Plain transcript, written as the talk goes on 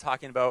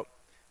talking about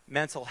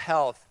mental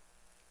health.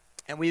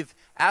 And we've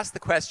asked the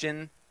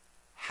question,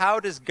 how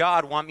does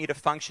God want me to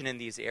function in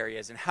these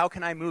areas? And how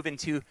can I move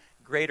into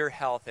greater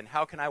health? And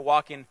how can I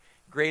walk in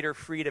greater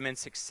freedom and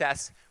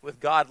success with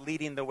God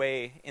leading the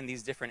way in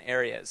these different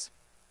areas?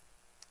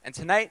 And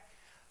tonight,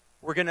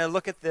 we're going to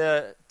look at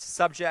the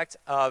subject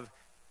of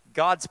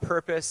God's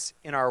purpose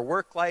in our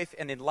work life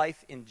and in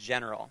life in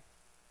general.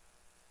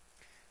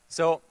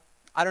 So,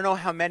 I don't know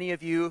how many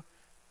of you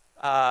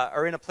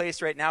are in a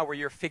place right now where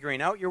you're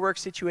figuring out your work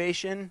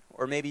situation,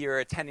 or maybe you're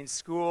attending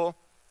school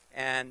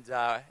and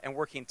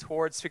working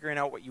towards figuring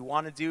out what you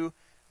want to do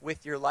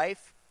with your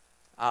life.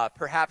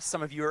 Perhaps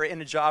some of you are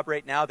in a job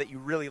right now that you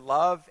really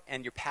love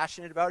and you're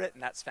passionate about it,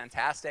 and that's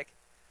fantastic.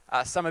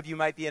 Some of you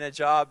might be in a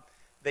job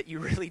that you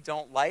really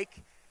don't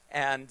like,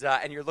 and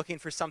you're looking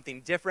for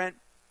something different.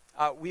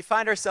 We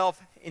find ourselves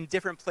in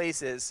different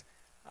places,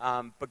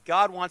 but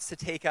God wants to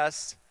take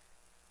us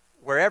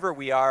wherever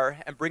we are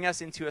and bring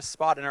us into a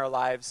spot in our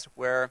lives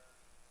where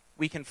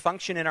we can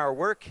function in our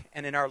work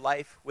and in our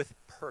life with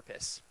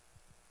purpose.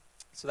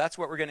 So that's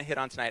what we're going to hit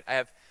on tonight. I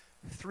have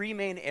 3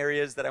 main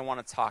areas that I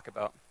want to talk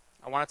about.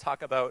 I want to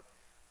talk about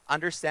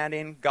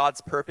understanding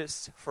God's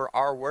purpose for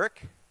our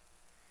work.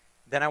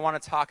 Then I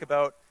want to talk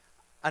about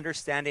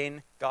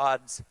understanding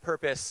God's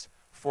purpose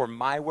for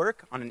my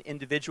work on an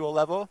individual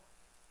level.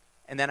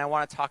 And then I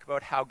want to talk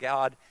about how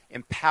God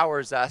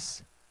empowers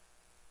us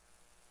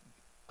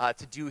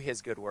to do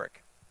his good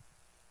work.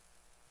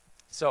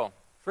 So,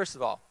 first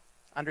of all,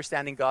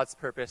 understanding God's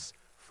purpose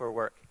for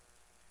work.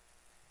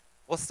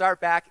 We'll start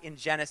back in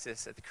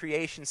Genesis at the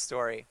creation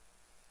story.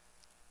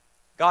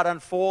 God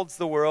unfolds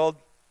the world,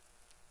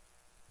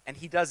 and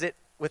he does it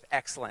with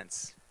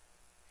excellence.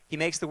 He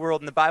makes the world,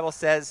 and the Bible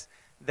says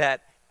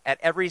that at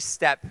every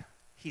step,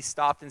 he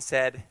stopped and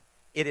said,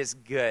 "It is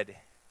good."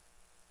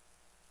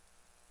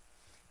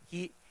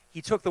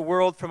 He took the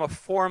world from a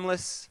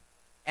formless,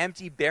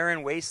 empty,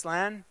 barren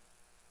wasteland,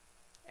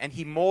 and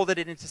he molded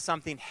it into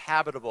something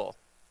habitable.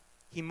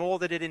 He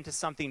molded it into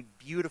something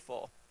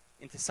beautiful,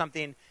 into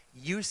something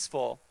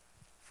useful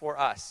for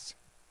us.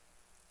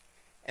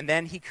 And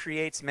then he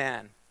creates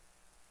man.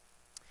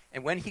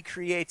 And when he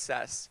creates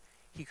us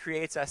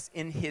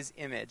in his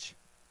image.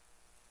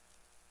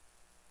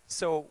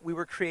 So we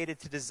were created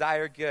to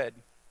desire good.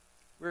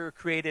 We were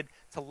created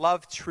to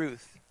love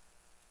truth,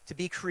 to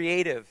be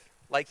creative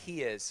like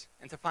he is,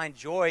 and to find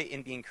joy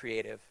in being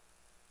creative.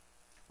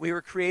 We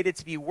were created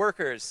to be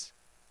workers.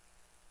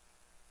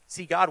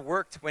 See, God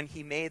worked when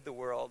he made the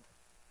world,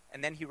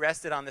 and then he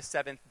rested on the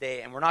 7th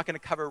day. And we're not going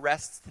to cover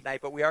rest tonight,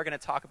 but we are going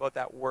to talk about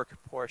that work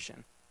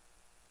portion.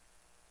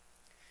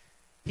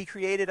 He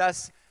created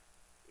us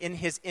in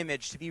his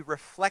image to be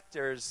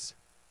reflectors,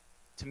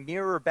 to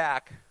mirror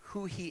back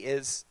who he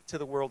is to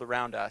the world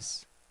around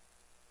us,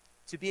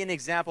 to be an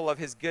example of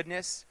his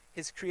goodness,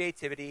 his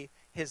creativity,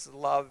 his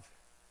love,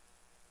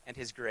 and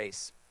his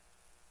grace.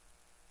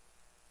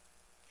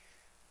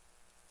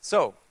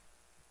 So,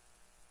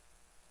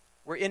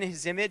 we're in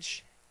his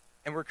image,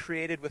 and we're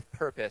created with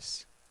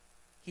purpose.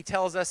 He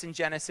tells us in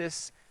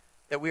Genesis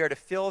that we are to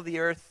fill the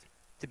earth,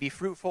 to be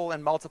fruitful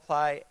and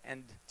multiply,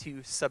 and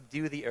to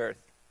subdue the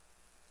earth.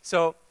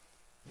 So,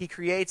 he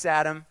creates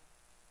Adam,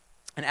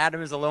 and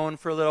Adam is alone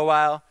for a little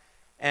while,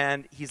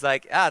 and he's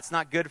like, it's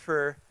not good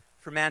for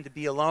man to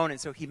be alone, and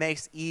so he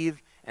makes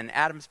Eve, and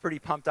Adam's pretty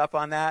pumped up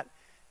on that.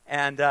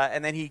 And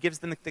then he gives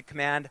them the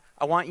command,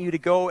 I want you to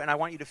go and I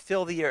want you to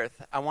fill the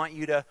earth. I want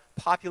you to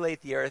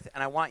populate the earth,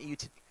 and I want you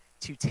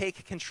to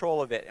take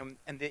control of it.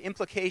 And the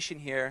implication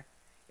here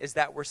is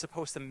that we're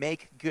supposed to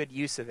make good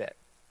use of it.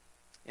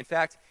 In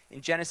fact, in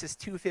Genesis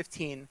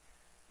 2:15,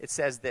 it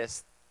says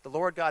this, the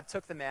Lord God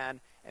took the man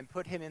and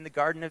put him in the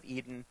Garden of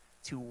Eden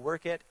to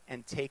work it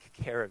and take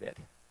care of it.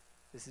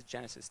 This is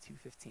Genesis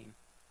 2:15.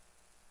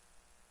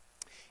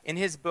 In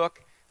his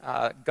book,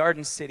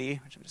 Garden City,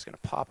 which I'm just going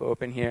to pop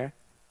open here,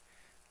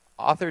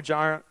 author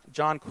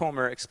John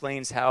Comer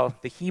explains how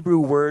the Hebrew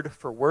word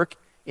for work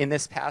in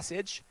this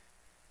passage,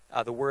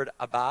 the word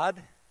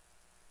abad,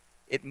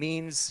 it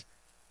means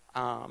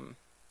to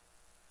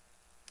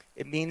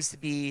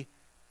be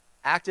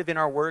active in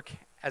our work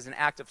as an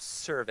act of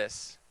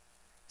service.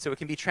 So it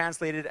can be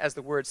translated as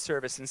the word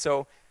service. And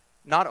so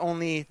not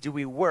only do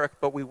we work,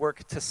 but we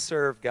work to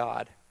serve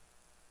God.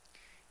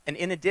 And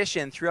in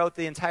addition, throughout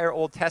the entire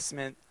Old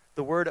Testament,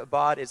 the word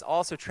abad is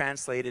also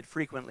translated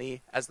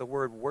frequently as the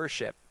word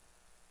worship.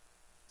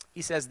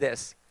 He says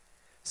this,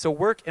 so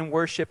work and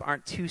worship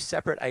aren't two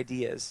separate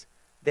ideas.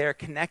 They are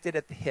connected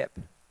at the hip.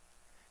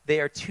 They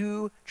are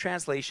two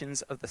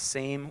translations of the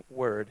same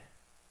word.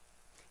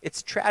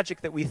 It's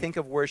tragic that we think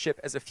of worship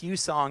as a few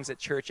songs at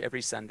church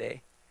every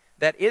Sunday.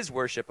 That is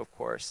worship, of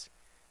course.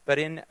 But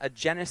in a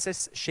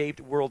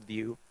Genesis-shaped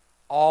worldview,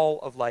 all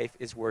of life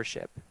is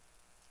worship.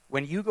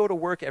 When you go to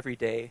work every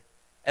day,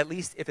 at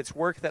least if it's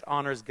work that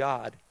honors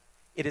God,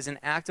 it is an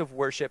act of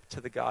worship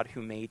to the God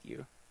who made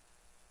you.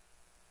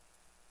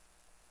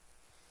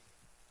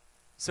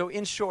 So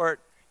in short,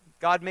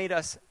 God made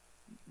us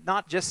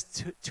not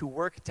just to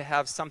work to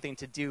have something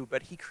to do,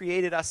 but he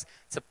created us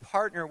to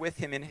partner with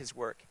him in his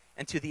work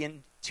and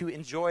to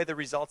enjoy the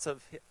results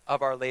of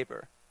our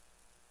labor.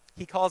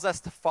 He calls us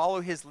to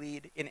follow his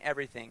lead in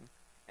everything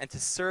and to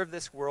serve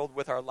this world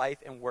with our life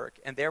and work,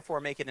 and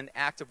therefore make it an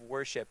act of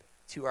worship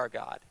to our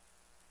God.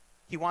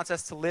 He wants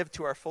us to live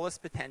to our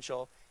fullest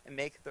potential and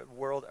make the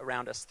world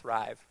around us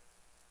thrive.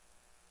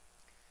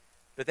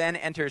 But then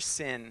enters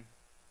sin.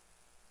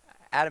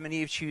 Adam and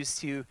Eve choose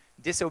to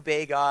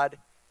disobey God,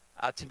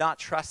 to not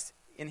trust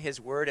in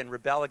his word and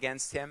rebel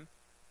against him.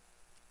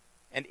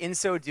 And in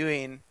so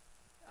doing,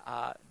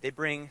 they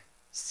bring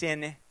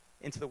sin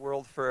into the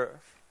world for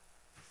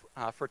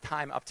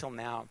time up till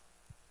now.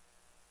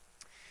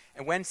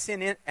 And when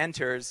sin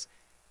enters,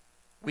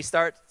 we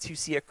start to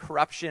see a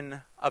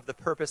corruption of the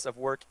purpose of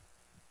work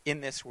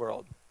in this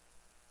world.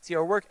 See,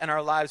 our work and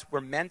our lives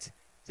were meant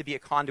to be a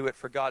conduit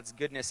for God's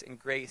goodness and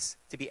grace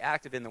to be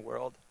active in the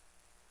world.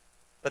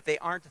 But they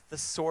aren't the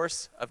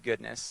source of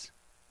goodness.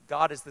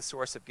 God is the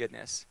source of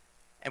goodness.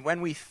 And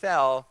when we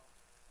fell,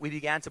 we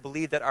began to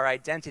believe that our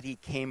identity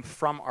came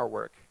from our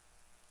work.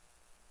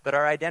 But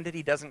our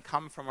identity doesn't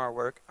come from our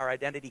work. Our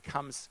identity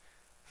comes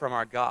from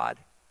our God.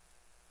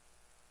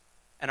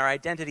 And our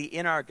identity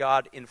in our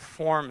God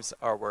informs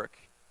our work.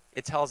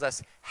 It tells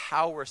us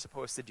how we're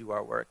supposed to do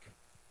our work.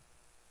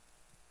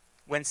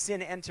 When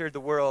sin entered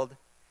the world,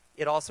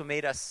 it also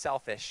made us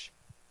selfish.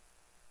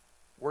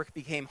 Work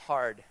became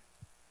hard.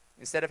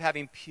 Instead of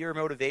having pure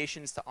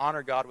motivations to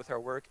honor God with our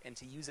work and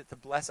to use it to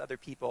bless other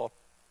people,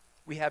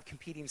 we have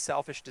competing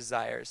selfish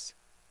desires.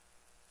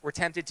 We're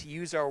tempted to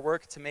use our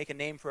work to make a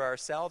name for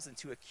ourselves and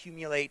to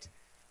accumulate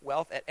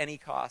wealth at any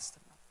cost,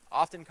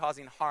 often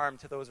causing harm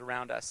to those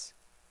around us.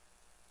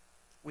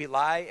 We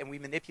lie and we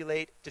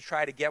manipulate to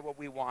try to get what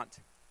we want.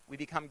 We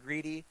become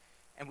greedy,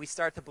 and we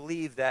start to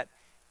believe that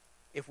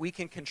if we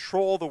can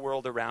control the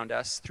world around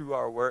us through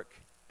our work,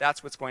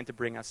 that's what's going to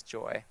bring us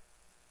joy.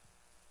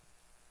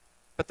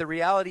 But the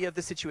reality of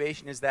the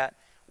situation is that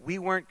we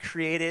weren't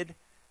created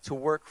to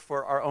work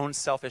for our own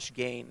selfish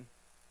gain.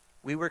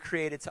 We were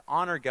created to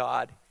honor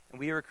God, and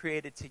we were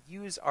created to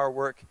use our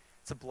work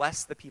to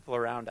bless the people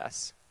around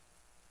us.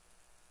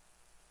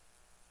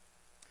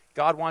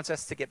 God wants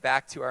us to get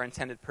back to our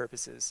intended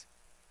purposes.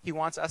 He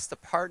wants us to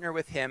partner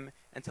with him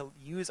and to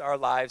use our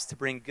lives to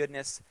bring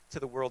goodness to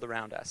the world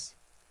around us.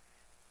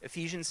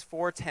 Ephesians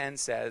 4:10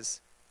 says,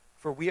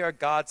 "For we are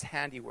God's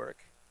handiwork,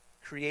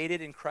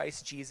 created in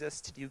Christ Jesus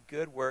to do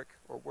good work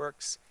or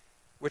works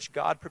which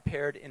God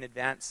prepared in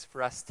advance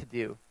for us to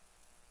do."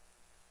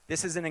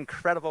 This is an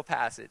incredible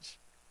passage.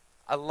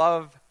 I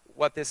love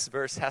what this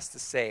verse has to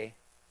say.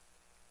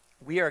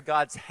 We are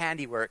God's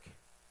handiwork.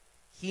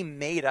 He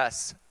made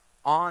us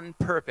on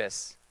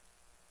purpose.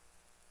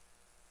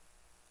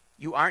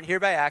 You aren't here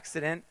by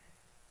accident.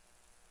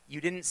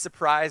 You didn't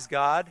surprise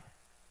God.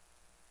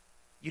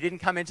 You didn't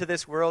come into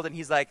this world and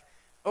he's like,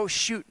 oh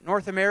shoot,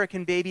 North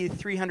American baby,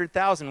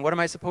 300,000. What am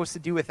I supposed to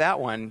do with that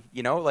one?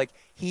 You know, like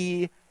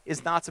he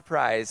is not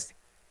surprised.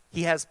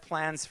 He has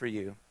plans for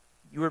you.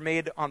 You were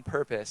made on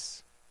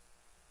purpose.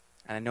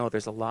 And I know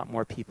there's a lot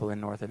more people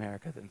in North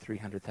America than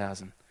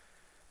 300,000.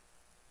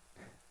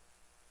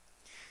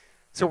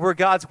 So we're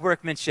God's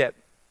workmanship,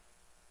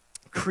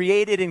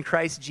 created in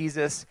Christ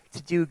Jesus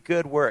to do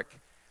good work.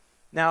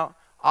 Now,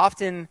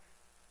 often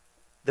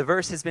the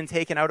verse has been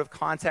taken out of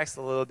context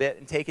a little bit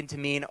and taken to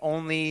mean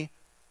only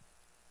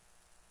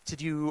to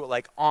do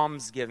like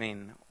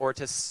almsgiving or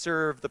to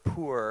serve the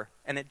poor.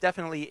 And it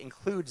definitely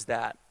includes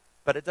that,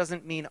 but it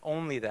doesn't mean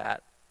only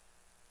that.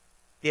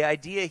 The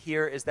idea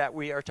here is that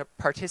we are to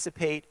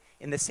participate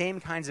in the same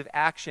kinds of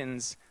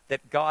actions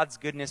that God's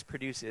goodness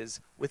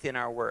produces within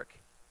our work.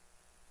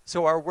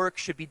 So our work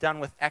should be done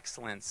with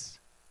excellence.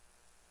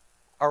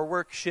 Our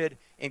work should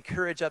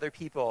encourage other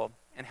people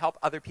and help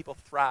other people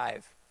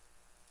thrive.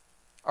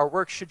 Our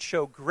work should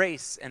show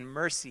grace and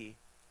mercy.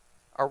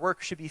 Our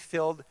work should be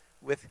filled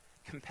with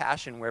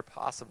compassion where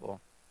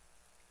possible.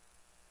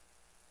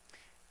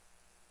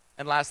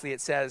 And lastly,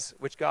 it says,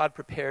 which God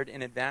prepared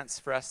in advance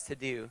for us to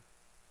do.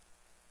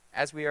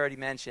 As we already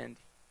mentioned,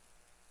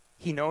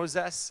 he knows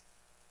us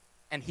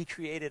and he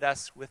created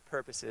us with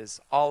purposes,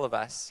 all of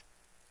us.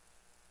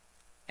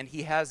 And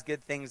he has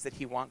good things that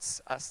he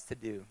wants us to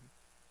do.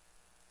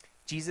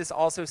 Jesus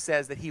also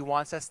says that he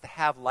wants us to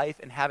have life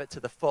and have it to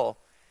the full.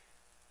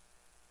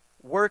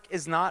 Work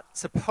is not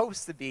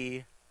supposed to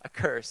be a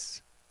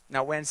curse.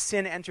 Now, when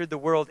sin entered the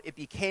world, it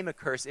became a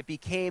curse. It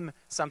became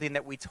something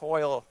that we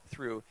toil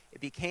through.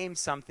 It became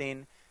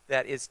something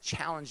that is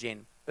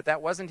challenging. But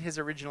that wasn't his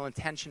original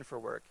intention for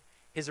work.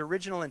 His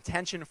original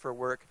intention for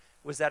work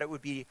was that it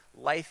would be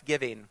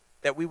life-giving,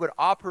 that we would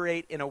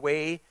operate in a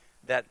way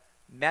that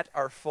met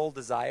our full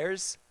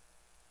desires,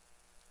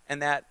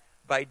 and that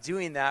by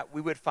doing that, we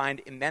would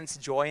find immense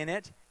joy in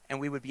it, and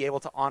we would be able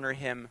to honor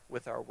him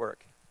with our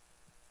work.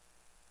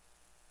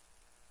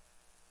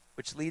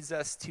 Which leads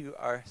us to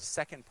our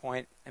second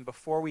point, and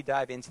before we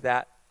dive into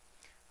that,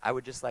 I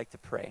would just like to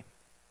pray.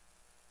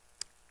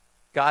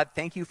 God,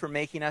 thank you for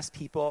making us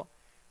people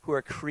who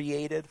are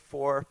created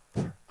for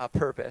a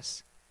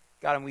purpose.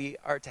 God, and we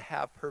are to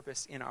have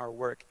purpose in our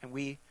work.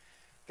 And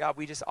God,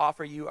 we just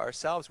offer you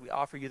ourselves. We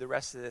offer you the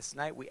rest of this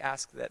night. We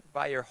ask that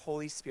by your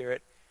Holy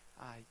Spirit,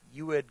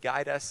 you would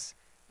guide us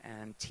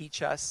and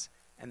teach us,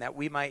 and that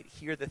we might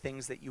hear the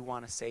things that you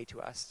want to say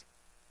to us.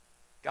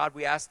 God,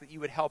 we ask that you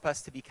would help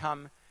us to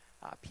become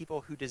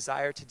people who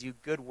desire to do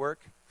good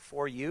work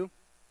for you.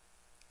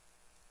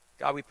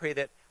 God, we pray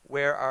that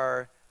where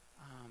our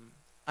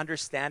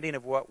understanding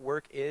of what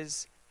work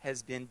is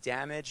has been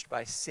damaged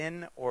by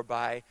sin or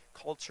by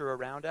culture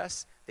around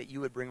us, that you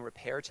would bring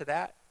repair to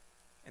that,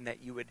 and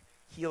that you would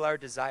heal our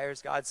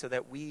desires, God, so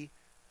that we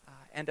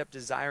end up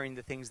desiring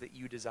the things that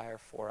you desire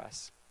for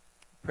us.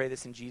 Pray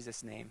this in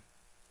Jesus' name.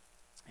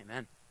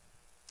 Amen.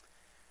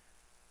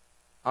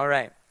 All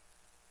right.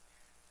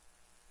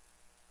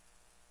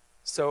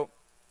 So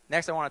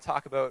next I want to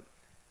talk about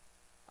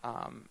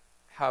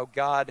how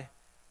God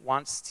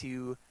wants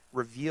to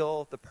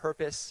reveal the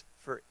purpose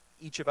for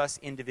each of us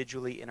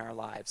individually in our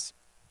lives.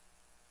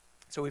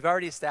 So we've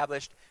already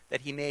established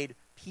that he made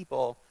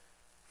people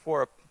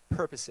for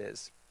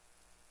purposes.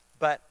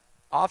 But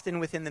often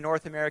within the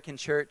North American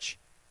church,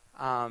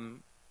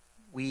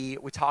 we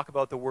talk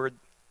about the word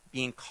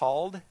being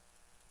called.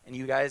 And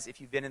you guys, if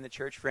you've been in the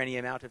church for any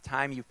amount of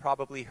time, you've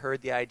probably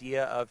heard the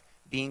idea of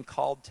being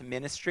called to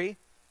ministry.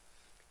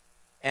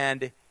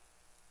 And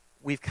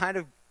we've kind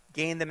of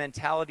gained the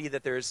mentality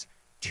that there's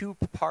two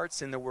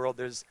parts in the world.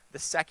 There's the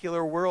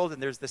secular world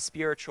and there's the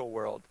spiritual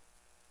world.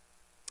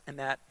 And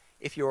that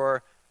if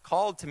you're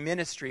called to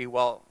ministry,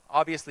 well,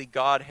 obviously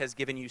God has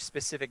given you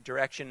specific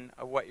direction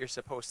of what you're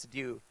supposed to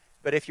do.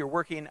 But if you're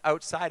working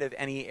outside of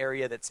any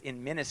area that's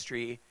in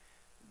ministry,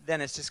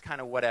 then it's just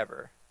kind of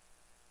whatever.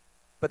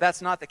 But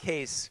that's not the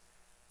case.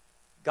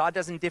 God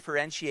doesn't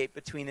differentiate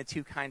between the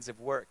two kinds of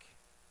work.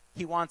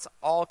 He wants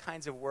all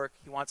kinds of work.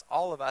 He wants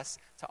all of us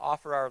to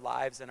offer our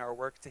lives and our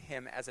work to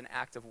him as an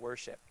act of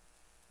worship.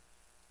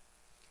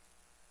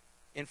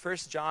 In 1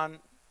 John,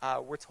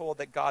 we're told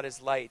that God is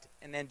light.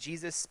 And then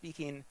Jesus,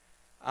 speaking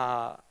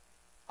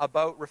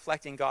about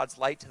reflecting God's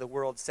light to the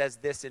world, says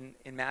this in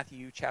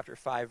Matthew chapter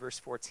 5, verse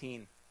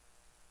 14.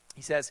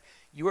 He says,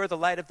 "You are the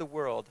light of the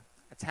world.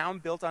 A town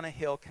built on a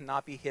hill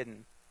cannot be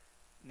hidden.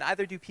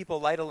 Neither do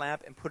people light a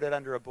lamp and put it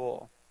under a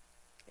bowl.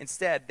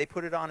 Instead, they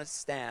put it on a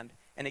stand,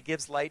 and it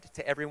gives light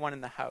to everyone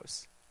in the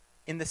house.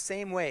 In the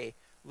same way,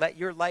 let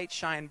your light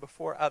shine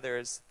before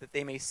others, that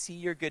they may see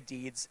your good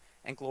deeds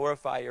and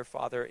glorify your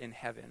Father in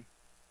heaven."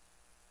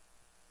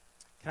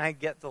 Can I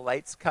get the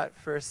lights cut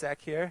for a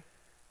sec here?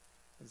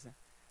 Is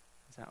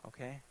that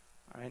okay?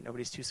 All right,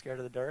 nobody's too scared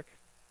of the dark?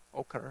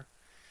 Okay.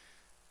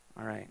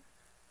 All right.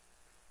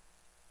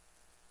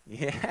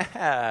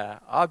 Yeah,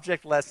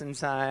 object lesson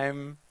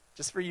time.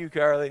 Just for you,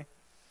 Carly.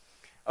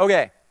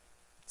 Okay,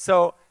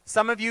 so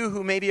some of you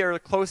who maybe are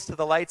close to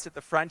the lights at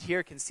the front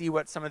here can see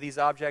what some of these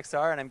objects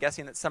are, and I'm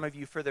guessing that some of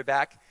you further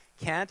back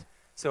can't.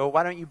 So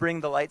why don't you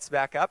bring the lights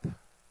back up?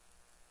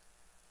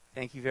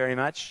 Thank you very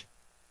much.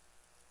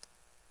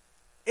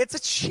 It's a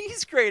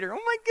cheese grater.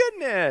 Oh my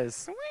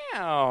goodness.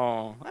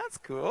 Wow, that's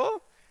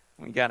cool.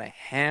 We got a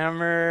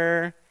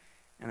hammer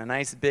and a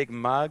nice big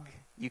mug.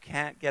 You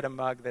can't get a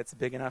mug that's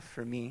big enough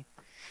for me.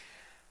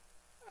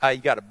 You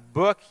got a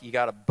book, you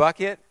got a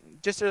bucket,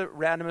 just a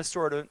random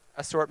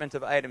assortment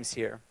of items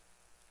here.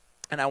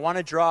 And I want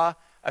to draw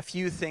a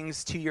few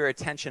things to your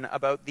attention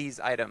about these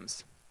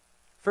items.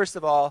 First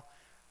of all,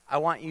 I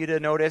want you to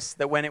notice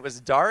that when it was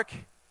dark,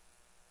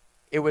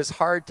 it was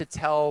hard to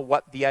tell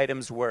what the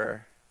items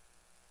were.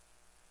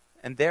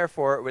 And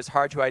therefore, it was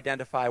hard to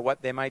identify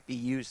what they might be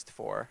used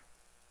for.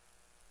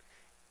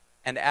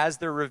 And as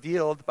they're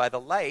revealed by the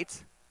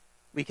light,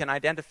 we can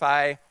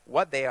identify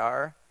what they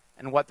are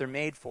and what they're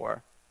made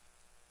for.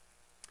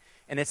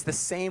 And it's the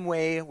same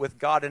way with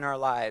God in our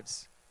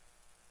lives.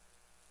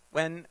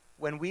 When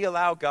we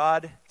allow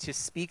God to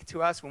speak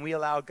to us, when we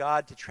allow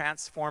God to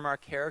transform our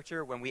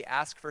character, when we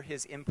ask for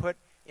his input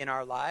in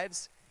our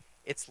lives,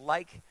 it's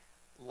like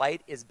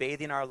light is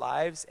bathing our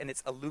lives and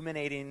it's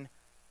illuminating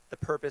the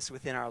purpose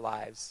within our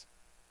lives.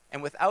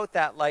 And without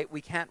that light,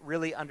 we can't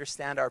really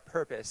understand our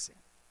purpose.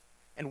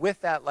 And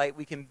with that light,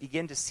 we can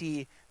begin to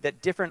see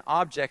that different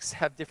objects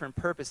have different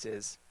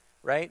purposes,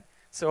 right?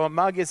 So a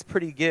mug is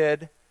pretty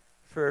good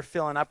for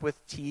filling up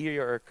with tea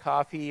or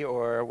coffee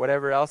or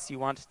whatever else you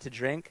want to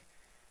drink.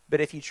 But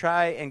if you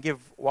try and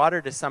give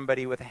water to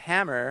somebody with a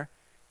hammer,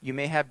 you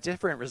may have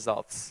different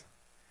results,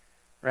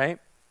 right?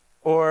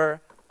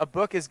 Or a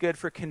book is good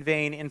for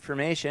conveying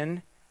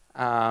information,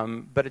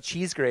 but a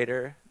cheese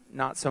grater,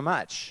 not so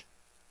much.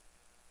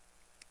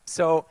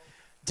 So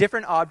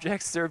different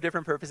objects serve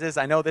different purposes.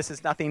 I know this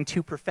is nothing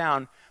too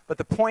profound, but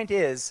the point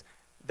is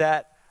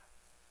that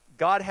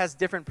God has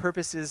different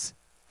purposes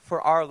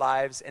for our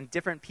lives, and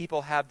different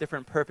people have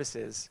different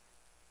purposes.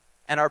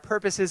 And our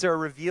purposes are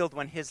revealed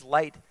when his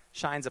light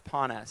shines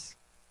upon us.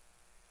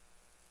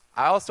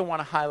 I also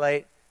want to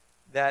highlight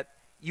that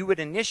you would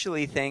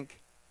initially think,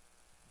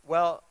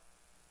 well,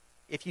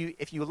 if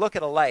you look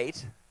at a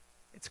light,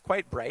 it's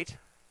quite bright,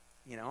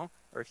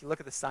 or if you look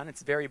at the sun,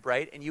 it's very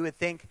bright, and you would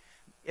think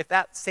if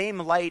that same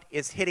light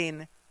is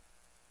hitting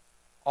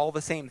all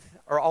the same,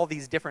 or all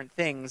these different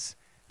things,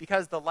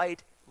 because the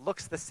light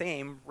looks the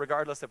same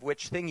regardless of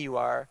which thing you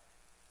are,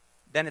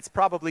 then it's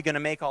probably going to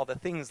make all the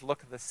things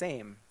look the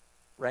same,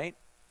 right?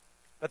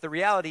 But the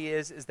reality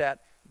is that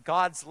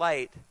God's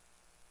light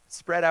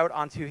spread out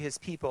onto his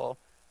people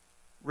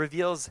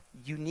reveals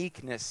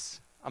uniqueness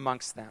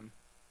amongst them,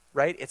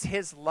 right? It's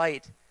his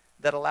light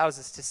that allows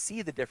us to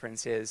see the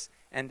differences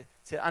and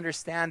to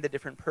understand the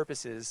different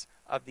purposes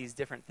of these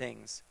different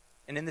things.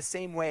 And in the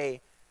same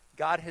way,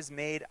 God has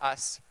made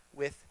us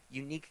with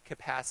unique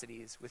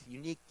capacities, with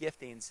unique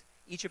giftings.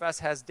 Each of us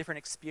has different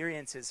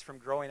experiences from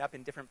growing up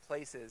in different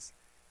places.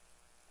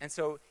 And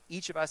so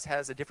each of us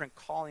has a different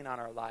calling on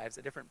our lives,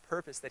 a different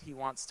purpose that he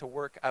wants to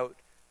work out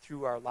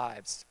through our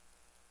lives.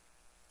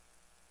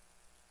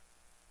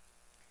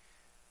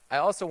 I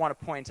also want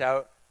to point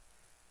out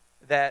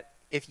that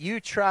if you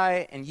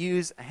try and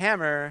use a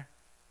hammer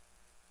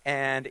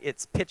and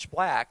it's pitch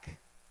black,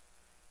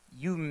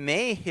 you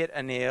may hit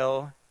a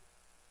nail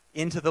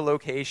into the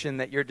location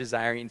that you're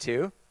desiring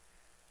to,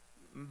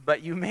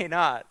 but you may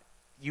not.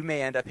 You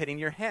may end up hitting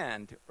your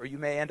hand, or you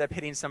may end up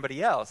hitting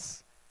somebody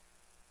else.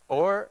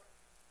 Or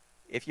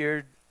if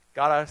you've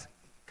got a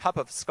cup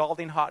of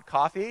scalding hot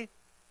coffee,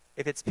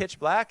 if it's pitch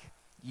black,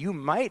 you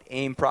might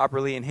aim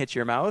properly and hit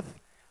your mouth,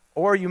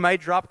 or you might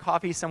drop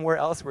coffee somewhere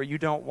else where you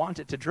don't want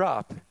it to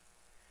drop.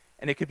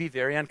 And it could be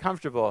very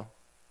uncomfortable.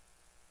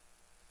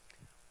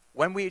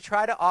 When we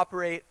try to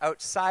operate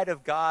outside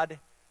of God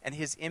and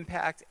his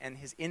impact and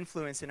his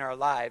influence in our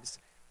lives,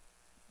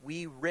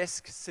 we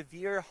risk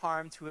severe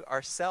harm to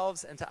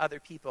ourselves and to other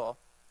people.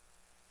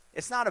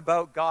 It's not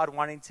about God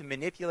wanting to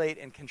manipulate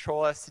and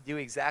control us to do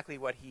exactly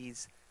what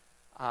he's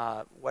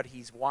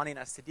wanting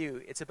us to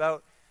do. It's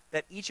about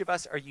that each of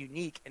us are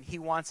unique, and he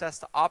wants us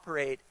to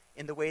operate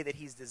in the way that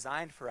he's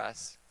designed for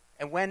us.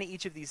 And when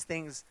each of these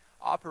things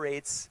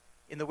operates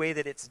in the way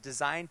that it's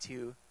designed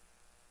to,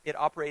 it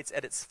operates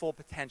at its full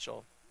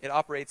potential. It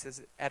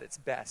operates at its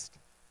best.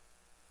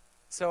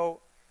 So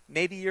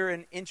maybe you're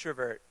an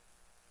introvert,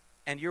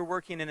 and you're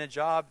working in a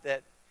job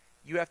that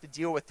you have to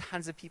deal with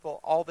tons of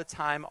people all the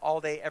time, all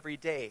day, every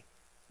day.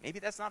 Maybe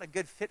that's not a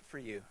good fit for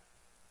you.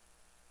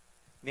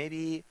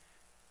 Maybe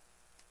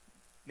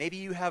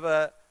you have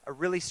a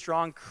really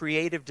strong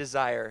creative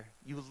desire.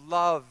 You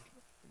love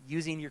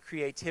using your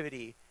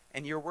creativity,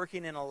 and you're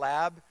working in a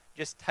lab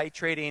just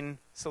titrating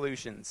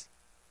solutions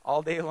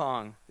all day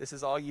long. This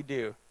is all you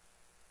do.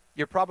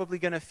 You're probably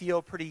going to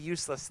feel pretty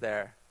useless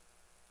there.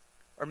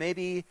 Or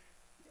maybe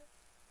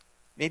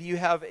you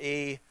have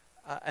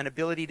an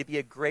ability to be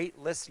a great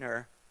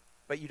listener,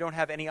 but you don't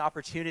have any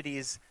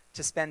opportunities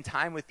to spend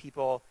time with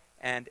people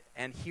and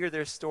hear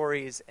their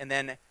stories and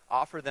then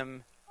offer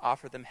them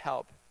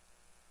help.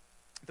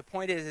 The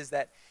point is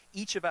that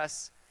each of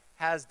us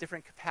has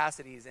different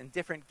capacities and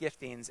different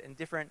giftings and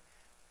different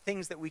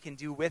things that we can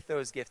do with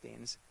those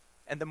giftings.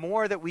 And the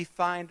more that we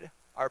find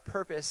our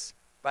purpose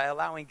by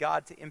allowing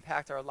God to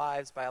impact our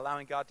lives, by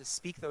allowing God to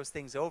speak those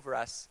things over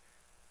us,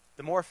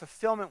 the more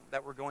fulfillment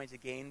that we're going to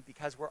gain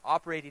because we're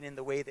operating in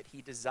the way that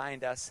he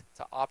designed us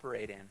to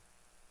operate in.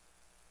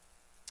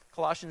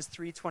 Colossians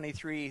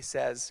 3:23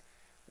 says,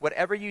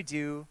 "Whatever you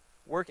do,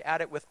 work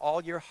at it with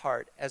all your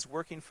heart as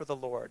working for the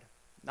Lord,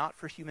 not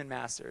for human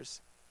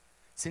masters,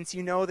 since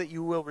you know that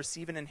you will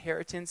receive an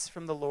inheritance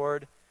from the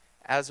Lord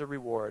as a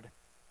reward.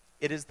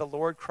 It is the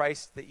Lord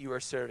Christ that you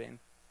are serving."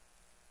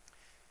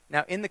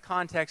 Now, in the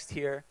context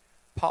here,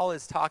 Paul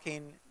is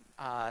talking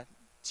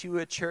to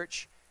a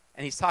church,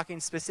 and he's talking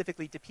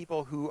specifically to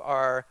people who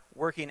are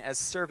working as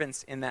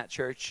servants in that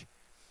church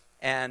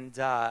and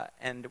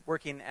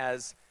working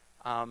as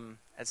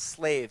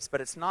slaves.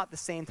 But it's not the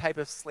same type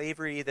of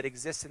slavery that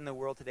exists in the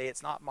world today.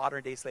 It's not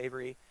modern-day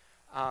slavery.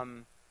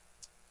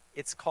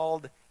 It's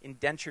called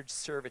indentured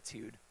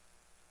servitude.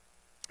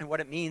 And what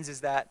it means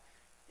is that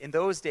in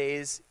those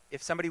days,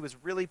 if somebody was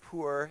really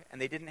poor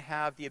and they didn't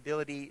have the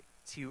ability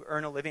to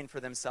earn a living for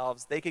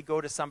themselves, they could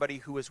go to somebody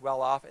who was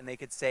well off and they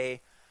could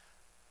say,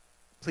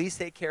 "Please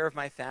take care of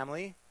my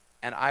family,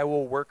 and I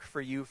will work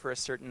for you for a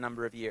certain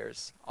number of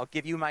years. I'll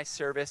give you my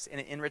service, and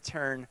in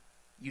return,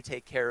 you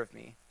take care of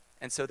me."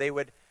 And so they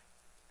would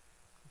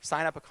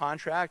sign up a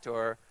contract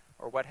or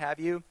what have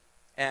you,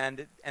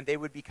 and they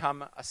would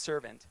become a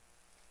servant.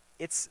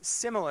 It's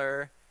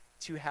similar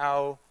to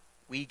how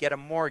we get a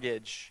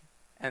mortgage,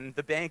 and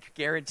the bank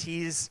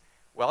guarantees,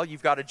 well,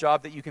 you've got a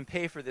job that you can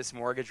pay for this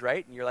mortgage,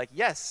 right? And you're like,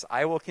 yes,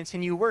 I will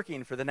continue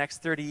working for the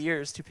next 30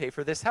 years to pay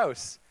for this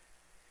house.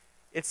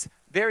 It's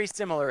very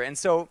similar. And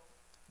so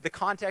the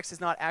context is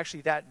not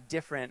actually that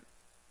different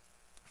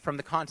from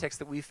the context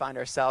that we find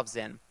ourselves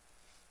in.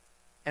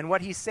 And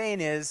what he's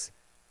saying is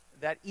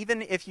that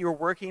even if you're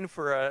working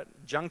for a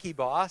junky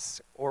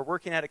boss or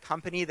working at a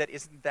company that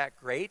isn't that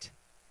great,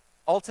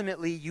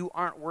 ultimately you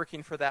aren't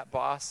working for that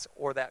boss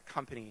or that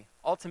company.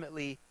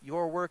 Ultimately,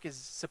 your work is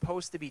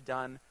supposed to be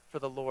done for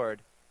the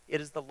Lord.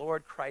 It is the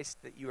Lord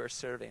Christ that you are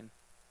serving.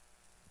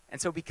 And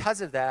so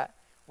because of that,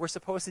 we're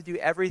supposed to do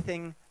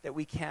everything that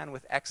we can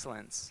with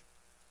excellence.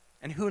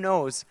 And who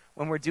knows,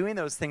 when we're doing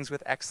those things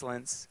with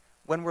excellence,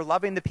 when we're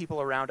loving the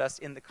people around us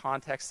in the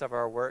context of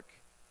our work,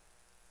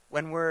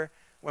 when we're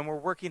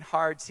working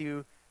hard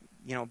to,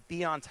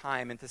 be on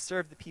time and to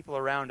serve the people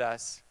around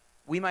us,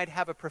 we might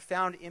have a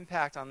profound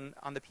impact on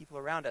the people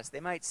around us. They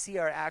might see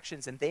our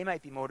actions and they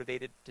might be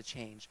motivated to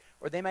change.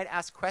 Or they might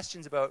ask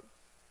questions about,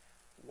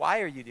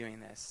 why are you doing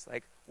this?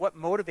 Like, what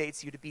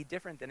motivates you to be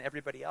different than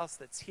everybody else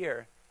that's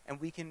here? And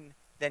we can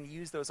then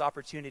use those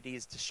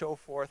opportunities to show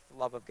forth the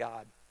love of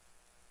God.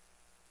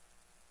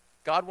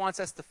 God wants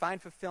us to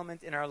find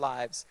fulfillment in our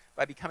lives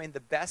by becoming the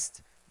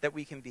best that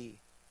we can be,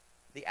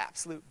 the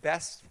absolute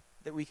best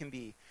that we can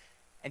be.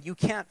 And you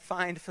can't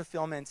find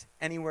fulfillment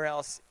anywhere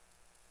else.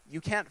 You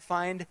can't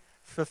find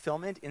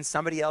fulfillment in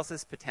somebody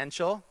else's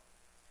potential,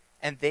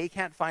 and they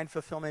can't find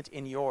fulfillment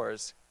in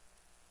yours.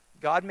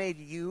 God made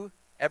you,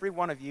 every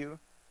one of you,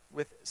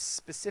 with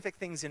specific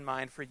things in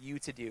mind for you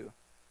to do.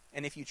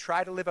 And if you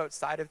try to live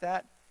outside of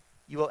that,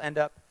 you will end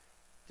up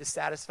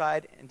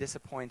dissatisfied and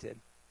disappointed.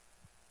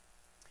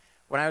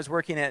 When I was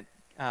working at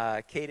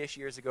Kadesh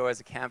years ago as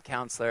a camp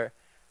counselor,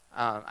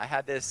 I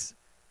had this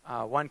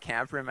one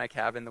camper in my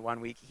cabin the 1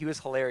 week. He was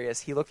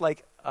hilarious. He looked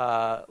like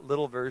a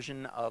little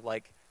version of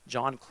like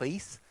John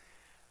Cleese.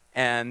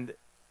 And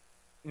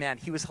man,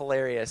 he was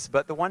hilarious.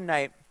 But the one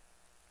night,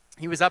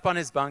 he was up on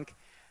his bunk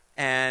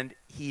and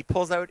he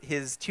pulls out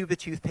his tube of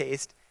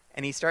toothpaste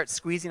and he starts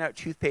squeezing out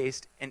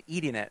toothpaste and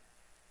eating it.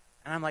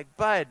 And I'm like,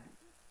 Bud,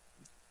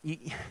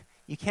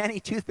 you can't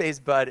eat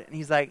toothpaste, Bud. And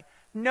he's like,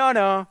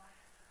 no,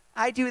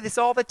 I do this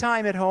all the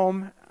time at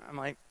home. I'm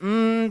like,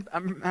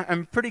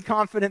 I'm pretty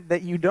confident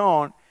that you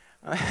don't.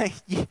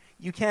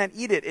 You can't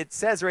eat it. It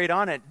says right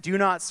on it, do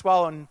not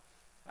swallow.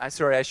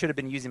 Sorry, I should have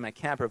been using my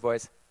camper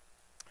voice.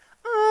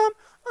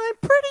 I'm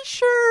pretty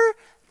sure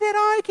that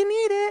I can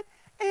eat it,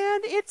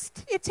 and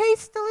it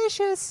tastes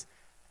delicious.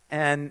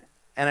 And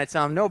I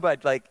tell him, no,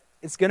 Bud, like,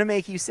 it's going to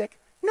make you sick.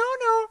 No,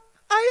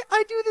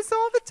 I do this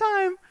all the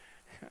time.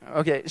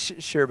 Okay,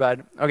 sure,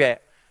 Bud. Okay,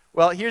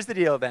 well, here's the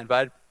deal then,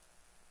 Bud.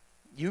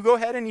 You go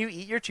ahead and you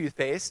eat your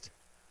toothpaste,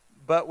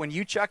 but when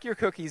you chuck your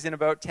cookies in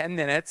about 10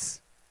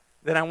 minutes,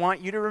 then I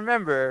want you to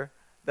remember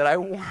that I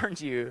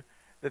warned you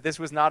that this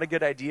was not a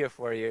good idea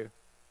for you.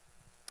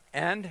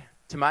 And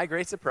to my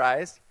great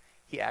surprise,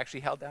 he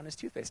actually held down his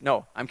toothpaste.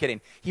 No, I'm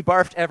kidding. He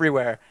barfed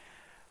everywhere.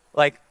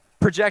 Like,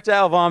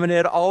 projectile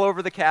vomited all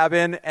over the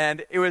cabin,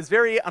 and it was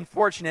very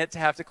unfortunate to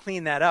have to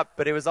clean that up,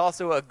 but it was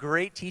also a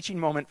great teaching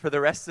moment for the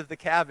rest of the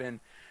cabin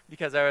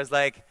because I was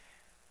like,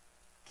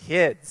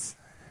 kids,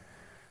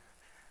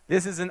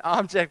 this is an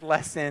object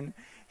lesson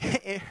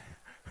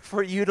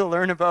for you to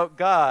learn about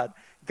God.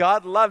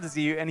 God loves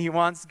you, and he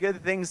wants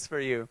good things for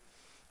you.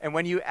 And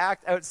when you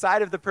act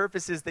outside of the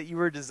purposes that you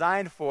were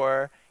designed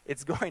for,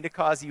 it's going to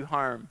cause you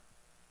harm.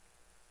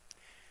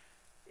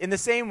 In the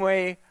same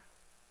way,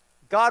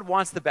 God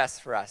wants the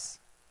best for us.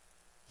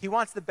 He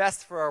wants the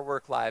best for our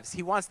work lives.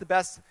 He wants the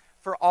best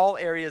for all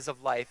areas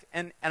of life.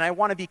 And I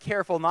want to be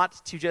careful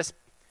not to just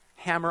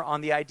hammer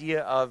on the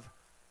idea of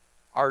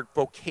our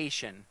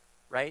vocation,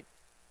 right?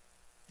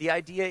 The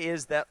idea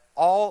is that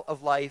all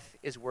of life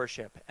is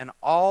worship, and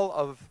all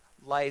of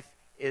life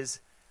is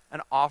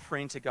an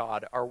offering to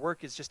God. Our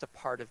work is just a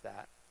part of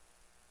that.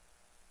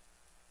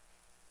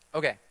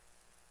 Okay,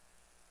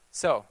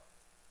 so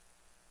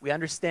we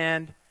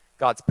understand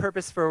God's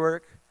purpose for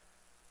work.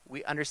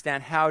 We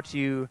understand how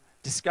to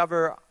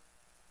discover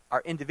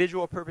our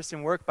individual purpose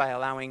in work by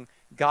allowing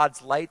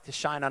God's light to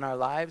shine on our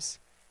lives.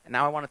 And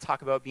now I want to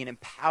talk about being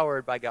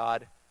empowered by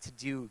God to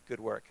do good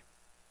work.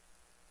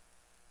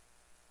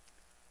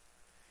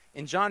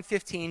 In John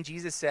 15,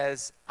 Jesus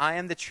says, I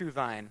am the true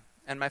vine,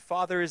 and my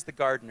Father is the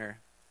gardener.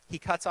 He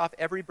cuts off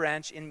every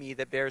branch in me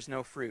that bears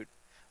no fruit,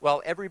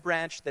 while every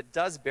branch that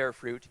does bear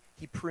fruit,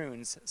 he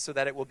prunes so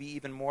that it will be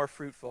even more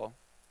fruitful.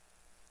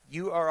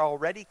 You are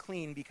already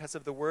clean because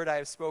of the word I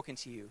have spoken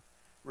to you.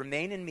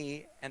 Remain in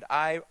me, and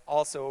I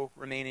also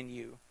remain in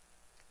you.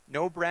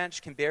 No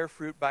branch can bear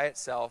fruit by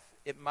itself.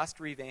 It must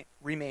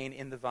remain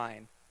in the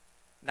vine.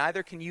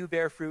 Neither can you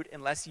bear fruit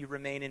unless you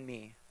remain in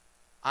me.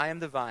 I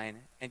am the vine,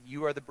 and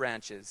you are the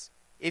branches.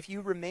 If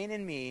you remain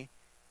in me,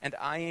 and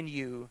I in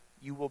you,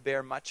 you will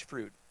bear much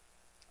fruit.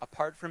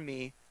 Apart from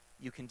me,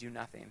 you can do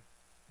nothing.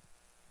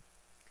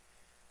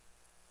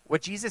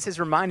 What Jesus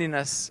is reminding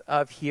us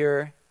of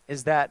here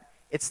is that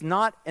it's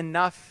not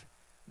enough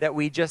that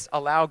we just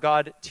allow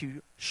God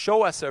to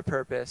show us our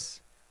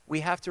purpose.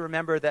 We have to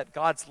remember that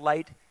God's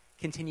light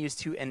continues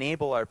to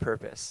enable our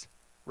purpose,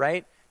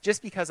 right?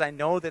 Just because I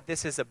know that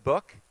this is a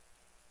book,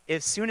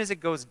 as soon as it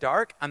goes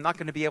dark, I'm not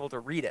going to be able to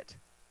read it,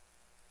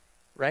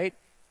 right?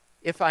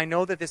 If I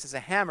know that this is a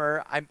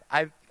hammer,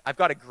 I've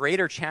got a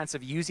greater chance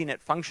of using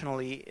it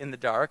functionally in the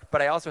dark,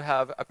 but I also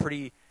have a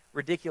pretty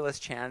ridiculous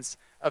chance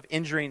of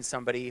injuring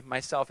somebody,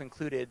 myself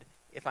included,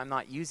 if I'm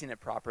not using it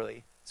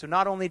properly. So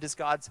not only does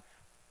God's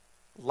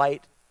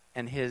light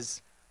and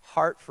his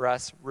heart for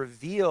us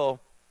reveal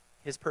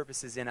his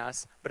purposes in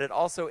us, but it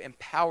also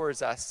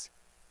empowers us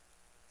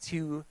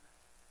to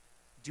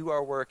do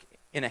our work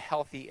in a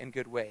healthy and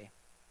good way.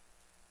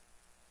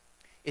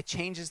 It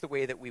changes the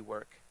way that we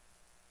work,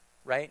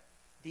 right?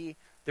 The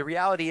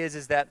reality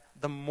is that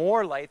the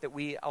more light that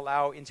we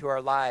allow into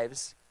our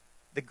lives,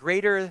 the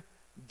greater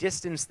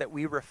distance that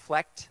we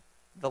reflect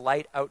the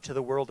light out to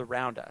the world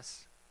around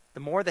us. The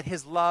more that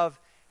his love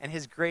and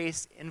his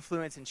grace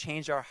influence and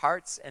change our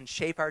hearts and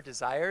shape our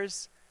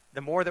desires,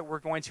 the more that we're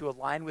going to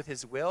align with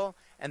his will,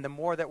 and the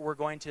more that we're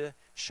going to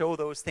show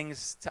those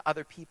things to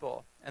other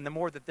people, and the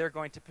more that they're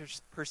going to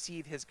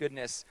perceive his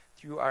goodness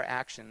through our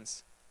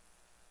actions.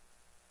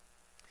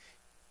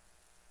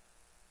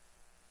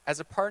 As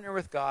a partner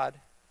with God,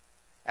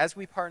 as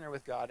we partner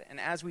with God, and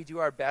as we do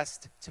our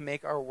best to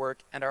make our work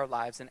and our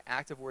lives an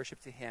act of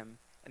worship to him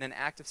and an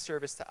act of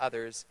service to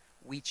others,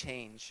 we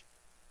change.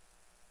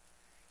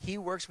 He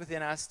works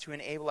within us to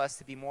enable us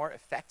to be more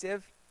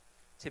effective,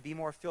 to be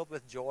more filled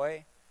with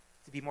joy,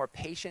 to be more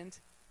patient,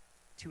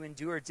 to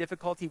endure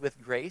difficulty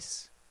with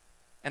grace,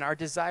 and our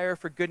desire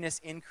for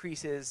goodness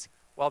increases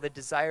while the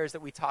desires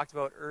that we talked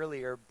about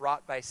earlier,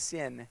 brought by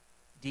sin,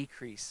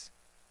 decrease.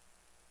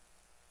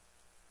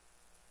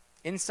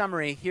 In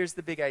summary, here's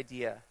the big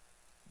idea.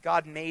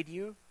 God made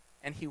you,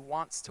 and he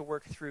wants to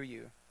work through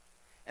you.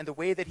 And the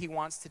way that he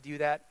wants to do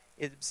that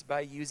is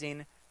by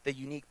using the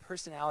unique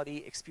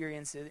personality,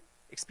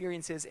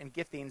 experiences, and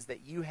giftings that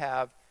you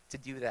have to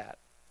do that.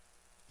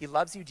 He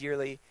loves you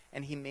dearly,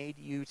 and he made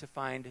you to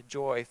find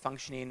joy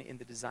functioning in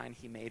the design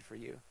he made for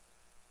you.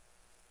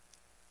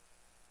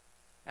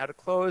 Now, to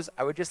close,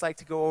 I would just like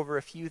to go over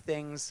a few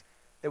things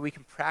that we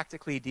can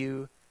practically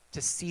do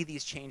to see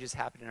these changes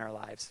happen in our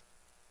lives.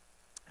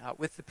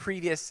 With the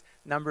previous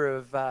number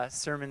of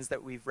sermons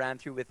that we've ran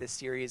through with this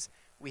series,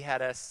 we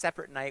had a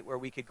separate night where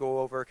we could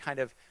go over kind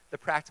of the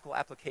practical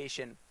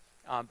application.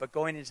 But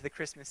going into the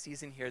Christmas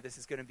season here, this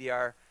is going to be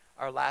our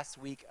last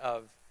week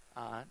of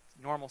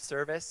normal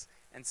service.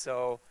 And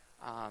so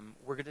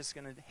we're just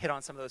going to hit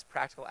on some of those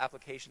practical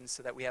applications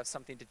so that we have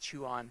something to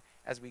chew on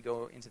as we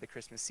go into the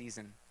Christmas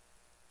season.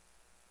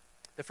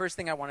 The first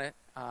thing I want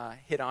to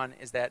hit on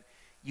is that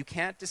you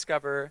can't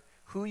discover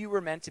who you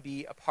were meant to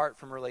be apart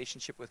from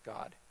relationship with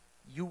God.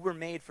 You were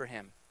made for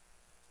him.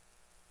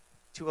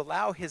 To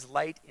allow his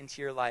light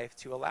into your life,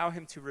 to allow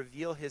him to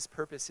reveal his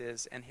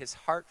purposes and his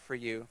heart for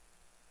you,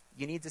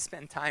 you need to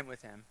spend time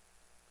with him.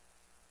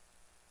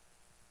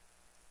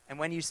 And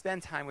when you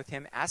spend time with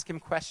him, ask him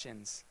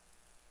questions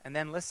and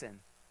then listen.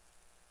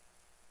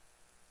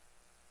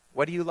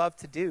 What do you love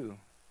to do?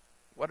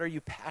 What are you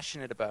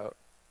passionate about?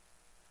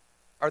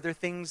 Are there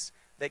things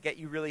that get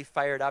you really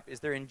fired up?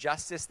 Is there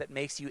injustice that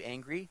makes you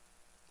angry?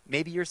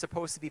 Maybe you're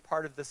supposed to be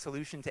part of the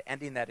solution to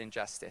ending that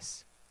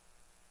injustice.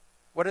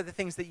 What are the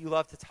things that you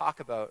love to talk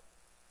about?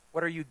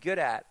 What are you good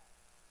at?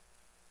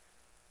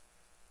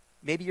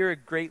 Maybe you're a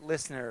great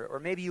listener, or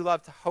maybe you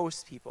love to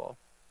host people.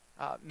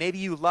 Maybe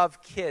you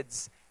love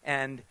kids,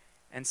 and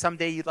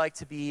someday you'd like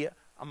to be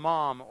a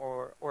mom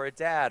or a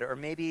dad, or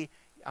maybe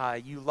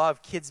you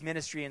love kids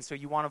ministry, and so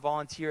you want to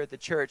volunteer at the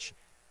church.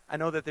 I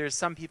know that there's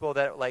some people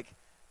that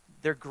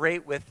they're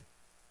great with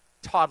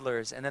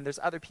toddlers, and then there's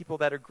other people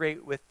that are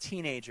great with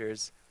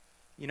teenagers.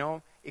 You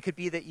know, it could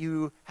be that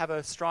you have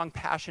a strong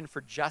passion for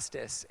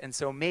justice, and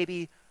so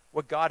maybe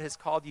what God has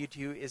called you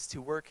to is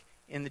to work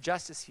in the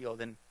justice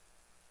field, and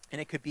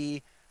it could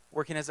be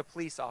working as a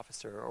police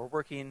officer or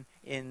working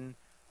in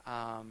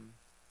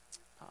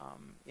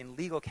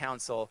legal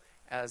counsel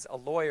as a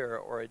lawyer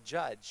or a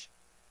judge.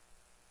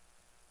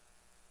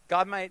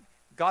 God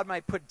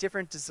might put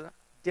different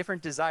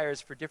desires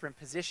for different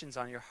positions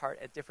on your heart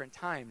at different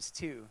times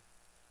too.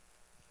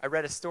 I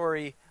read a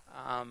story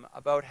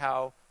about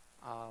how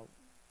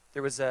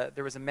there was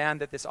a man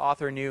that this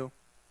author knew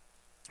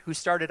who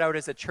started out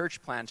as a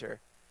church planter,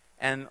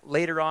 and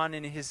later on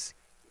in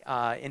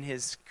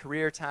his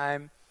career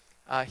time,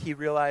 he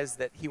realized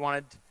that he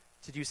wanted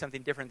to do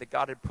something different, that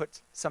God had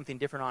put something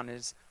different on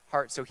his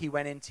heart. So he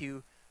went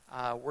into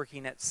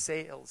working at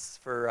sales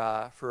for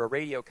a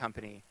radio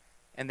company,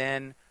 and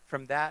then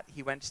from that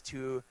he went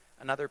to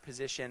another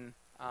position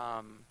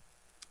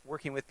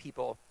working with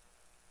people.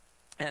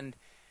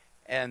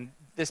 And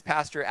this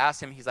pastor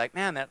asked him, he's like,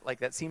 man,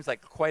 that seems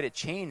like quite a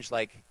change,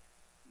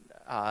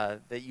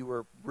 that you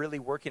were really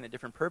working at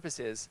different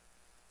purposes.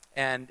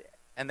 And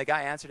the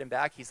guy answered him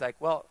back, he's like,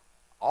 well,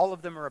 all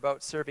of them are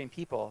about serving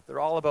people. They're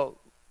all about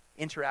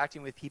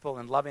interacting with people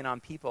and loving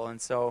on people.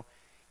 And so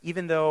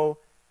even though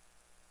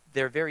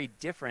they're very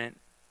different,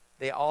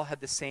 they all had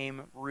the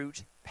same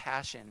root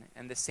passion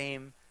and the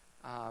same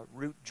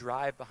root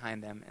drive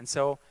behind them. And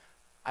so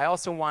I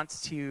also want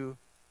to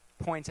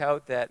point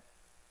out that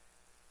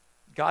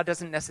God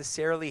doesn't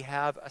necessarily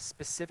have a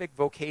specific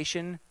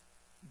vocation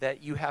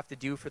that you have to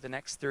do for the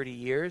next 30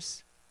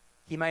 years.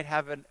 He might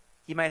have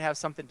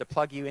something to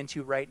plug you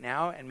into right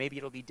now, and maybe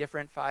it'll be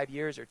different 5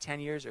 years or 10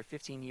 years or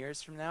 15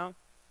 years from now.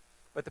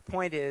 But the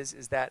point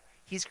is that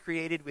he's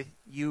created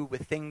you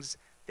with things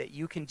that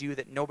you can do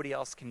that nobody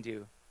else can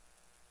do.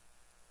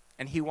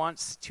 And he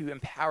wants to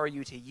empower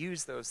you to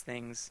use those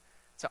things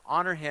to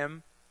honor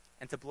him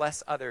and to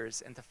bless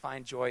others and to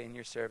find joy in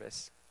your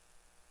service.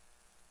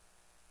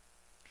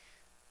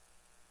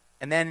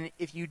 And then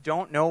if you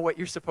don't know what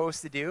you're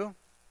supposed to do,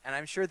 and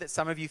I'm sure that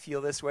some of you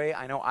feel this way,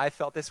 I know I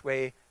felt this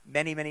way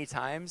many, many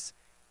times.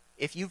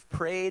 If you've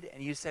prayed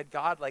and you said,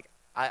 God, like,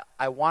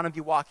 I want to be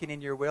walking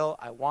in your will,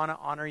 I want to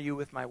honor you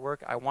with my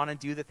work, I want to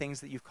do the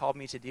things that you've called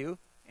me to do,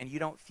 and you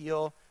don't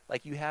feel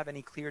like you have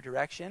any clear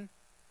direction,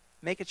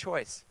 make a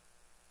choice.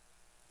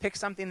 Pick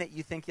something that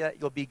you think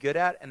that you'll be good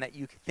at and that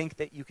you think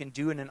that you can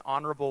do in an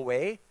honorable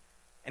way,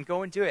 and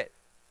go and do it.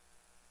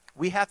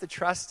 We have to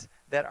trust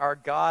that our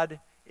God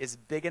is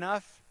big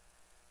enough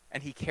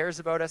and he cares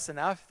about us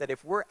enough that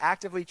if we're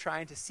actively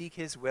trying to seek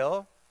his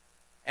will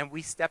and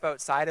we step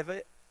outside of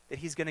it, that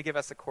he's going to give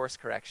us a course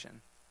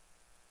correction.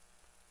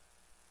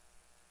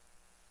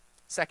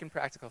 Second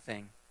practical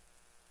thing.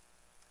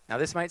 Now,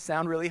 this might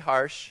sound really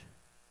harsh.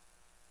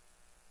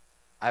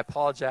 I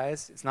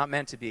apologize. It's not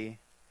meant to be.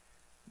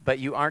 But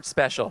you aren't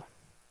special.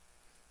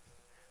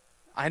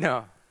 I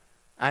know.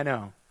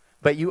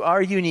 But you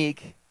are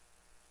unique,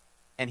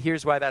 and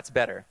here's why that's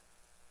better.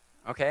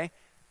 Okay?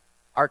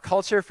 Our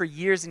culture for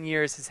years and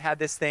years has had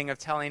this thing of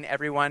telling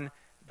everyone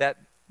that,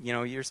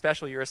 you're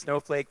special, you're a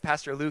snowflake.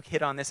 Pastor Luke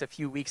hit on this a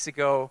few weeks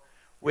ago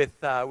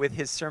with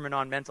his sermon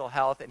on mental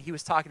health, and he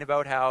was talking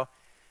about how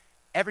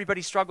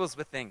everybody struggles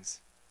with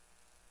things.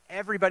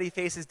 Everybody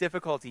faces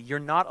difficulty. You're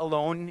not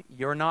alone.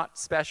 You're not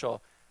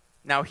special.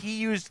 Now, he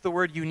used the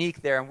word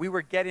unique there, and we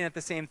were getting at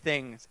the same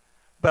things,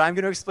 but I'm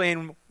going to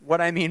explain what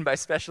I mean by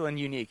special and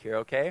unique here,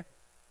 okay?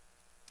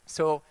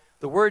 So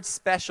the word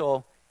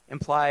special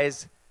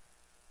implies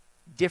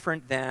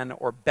different than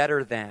or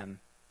better than,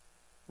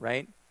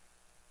 right?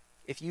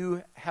 If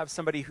you have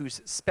somebody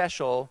who's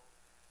special,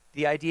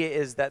 the idea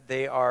is that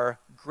they are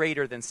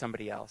greater than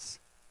somebody else.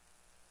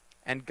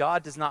 And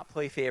God does not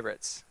play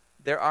favorites.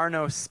 There are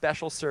no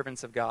special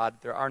servants of God.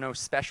 There are no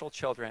special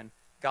children.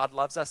 God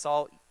loves us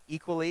all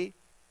equally.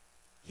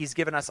 He's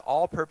given us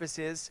all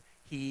purposes.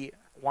 He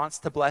wants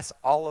to bless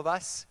all of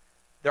us.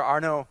 There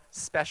are no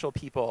special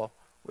people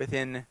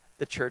within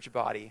the church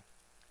body.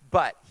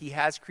 But he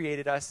has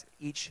created us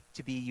each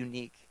to be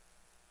unique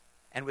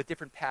and with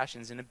different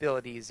passions and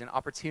abilities and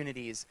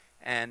opportunities.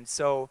 And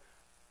so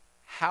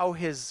how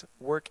his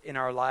work in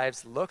our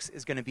lives looks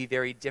is going to be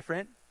very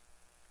different,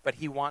 but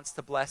he wants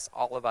to bless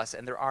all of us,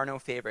 and there are no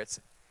favorites.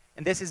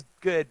 And this is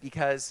good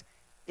because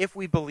if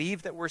we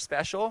believe that we're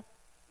special,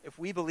 if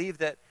we believe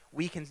that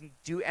we can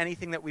do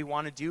anything that we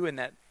want to do and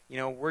that,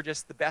 we're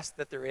just the best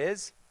that there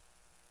is,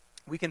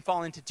 we can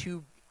fall into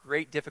two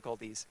great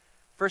difficulties.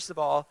 First of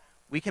all,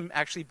 we can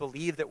actually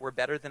believe that we're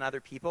better than other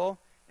people,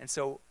 and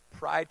so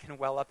pride can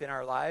well up in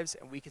our lives,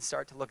 and we can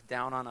start to look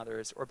down on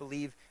others or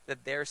believe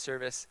that their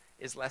service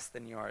is less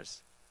than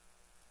yours.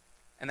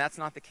 And that's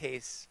not the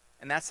case.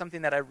 And that's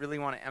something that I really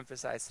want to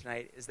emphasize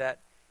tonight is that,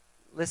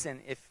 listen,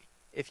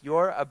 if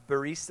you're a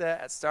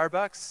barista at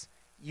Starbucks,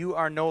 you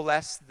are no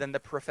less than the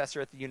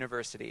professor at the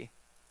university,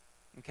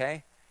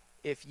 okay?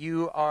 If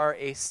you are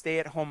a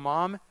stay-at-home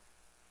mom,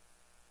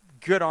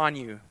 good on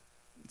you.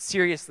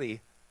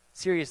 Seriously,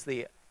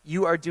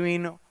 you are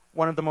doing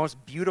one of the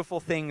most beautiful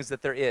things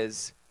that there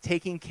is,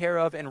 taking care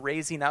of and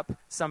raising up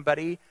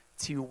somebody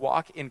to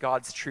walk in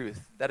God's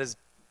truth. That is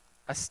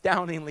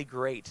astoundingly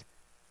great.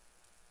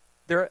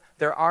 There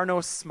are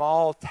no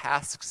small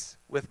tasks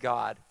with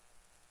God.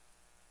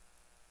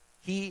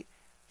 He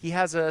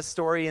has a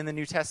story in the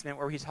New Testament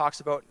where he talks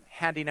about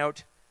handing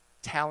out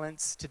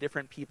talents to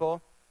different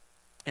people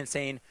and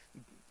saying,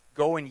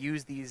 go and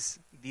use these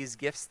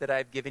gifts that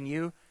I've given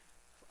you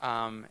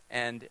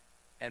and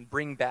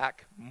bring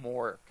back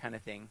more, kind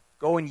of thing.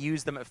 Go and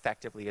use them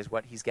effectively is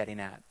what he's getting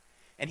at.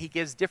 And he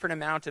gives different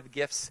amount of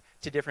gifts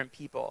to different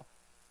people.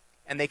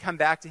 And they come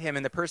back to him,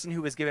 and the person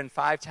who was given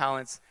 5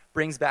 talents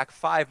brings back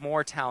 5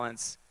 more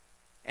talents.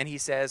 And he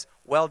says,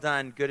 well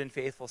done, good and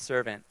faithful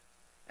servant.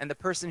 And the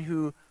person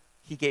who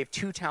he gave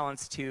 2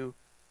 talents to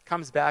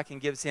comes back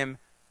and gives him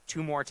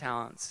 2 more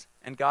talents.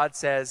 And God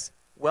says,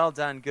 well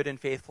done, good and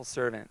faithful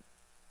servant.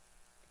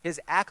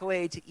 His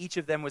accolade to each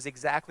of them was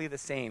exactly the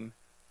same,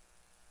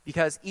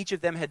 because each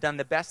of them had done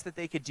the best that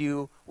they could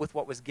do with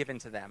what was given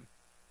to them.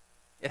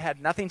 It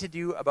had nothing to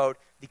do about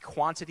the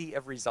quantity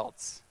of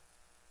results.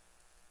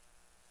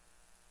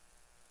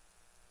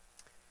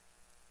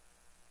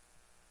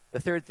 The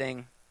third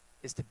thing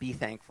is to be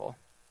thankful.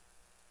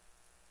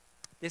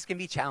 This can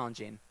be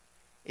challenging.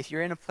 If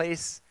you're in a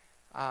place,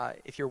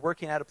 if you're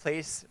working at a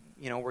place,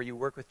 where you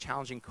work with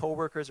challenging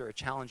coworkers or a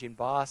challenging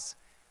boss,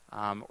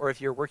 or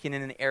if you're working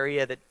in an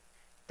area that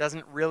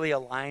doesn't really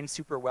align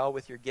super well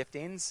with your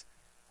giftings,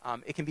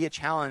 it can be a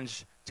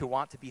challenge to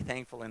want to be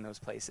thankful in those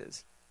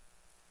places.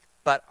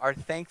 But our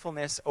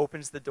thankfulness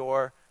opens the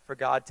door for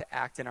God to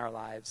act in our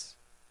lives.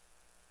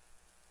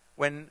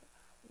 When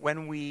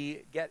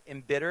we get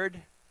embittered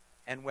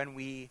and when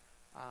we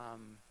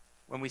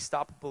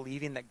stop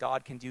believing that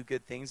God can do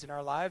good things in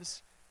our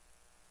lives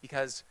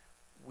because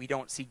we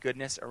don't see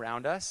goodness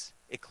around us,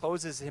 it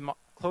closes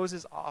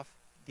off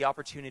the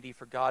opportunity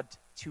for God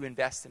to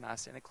invest in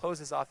us, and it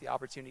closes off the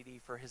opportunity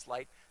for his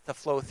light to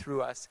flow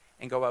through us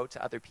and go out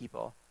to other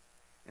people.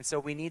 And so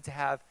we need to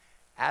have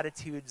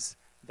attitudes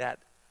that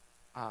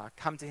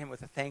come to him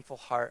with a thankful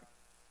heart,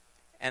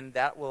 and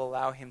that will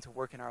allow him to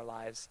work in our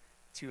lives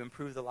to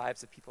improve the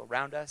lives of people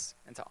around us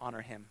and to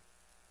honor him.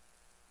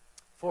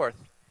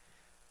 Fourth,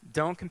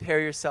 don't compare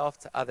yourself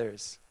to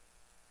others.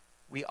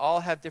 We all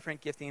have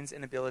different giftings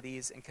and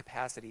abilities and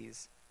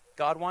capacities.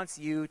 God wants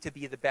you to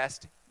be the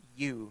best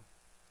you.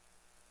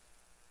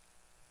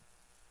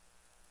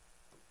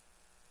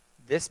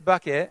 This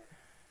bucket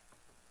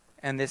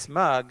and this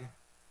mug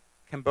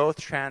can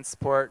both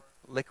transport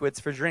liquids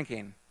for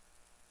drinking.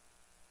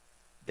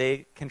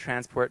 They can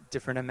transport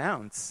different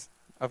amounts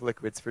of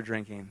liquids for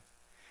drinking.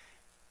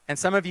 And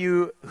some of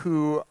you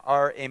who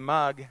are a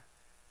mug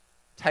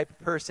type of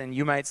person,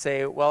 you might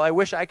say, well, I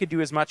wish I could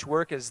do as much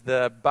work as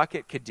the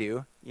bucket could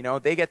do. You know,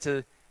 they get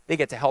to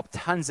help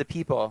tons of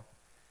people.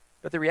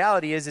 But the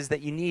reality is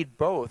that you need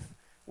both.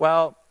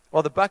 While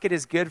the bucket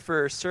is good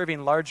for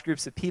serving large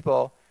groups of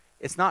people,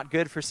 it's not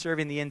good for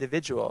serving the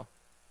individual,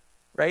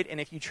 right? And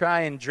if you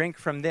try and drink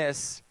from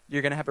this,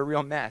 you're going to have a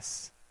real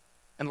mess.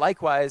 And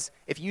likewise,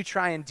 if you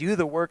try and do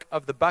the work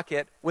of the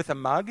bucket with a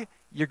mug,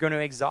 you're going to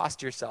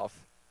exhaust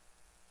yourself.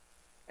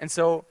 And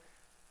so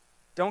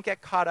don't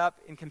get caught up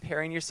in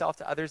comparing yourself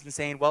to others and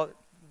saying, well,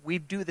 we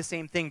do the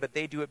same thing, but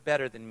they do it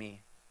better than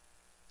me.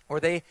 Or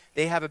they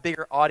have a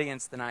bigger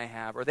audience than I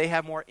have, or they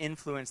have more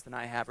influence than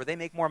I have, or they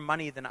make more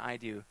money than I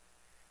do.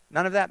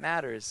 None of that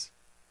matters.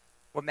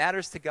 What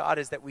matters to God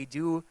is that we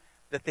do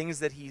the things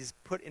that he's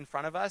put in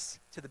front of us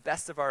to the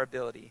best of our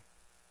ability.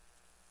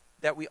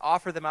 That we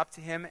offer them up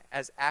to him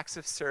as acts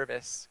of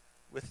service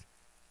with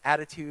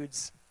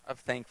attitudes of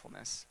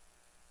thankfulness.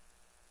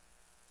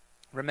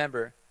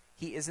 Remember,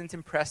 he isn't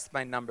impressed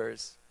by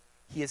numbers.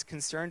 He is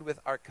concerned with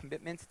our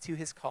commitment to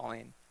his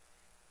calling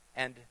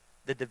and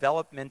the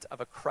development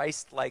of a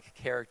Christ-like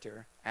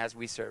character as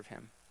we serve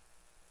him.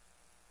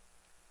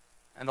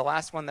 And the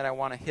last one that I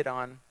want to hit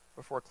on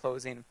before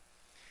closing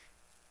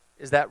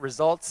is that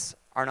results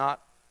are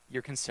not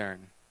your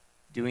concern.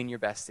 Doing your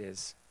best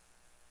is.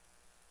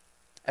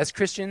 As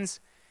Christians,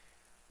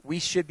 we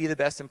should be the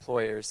best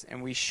employers,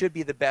 and we should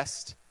be the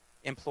best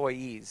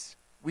employees.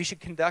 We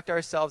should conduct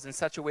ourselves in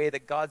such a way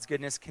that God's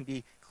goodness can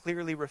be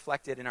clearly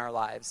reflected in our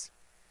lives.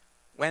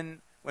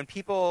 When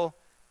people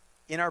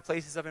in our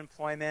places of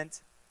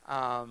employment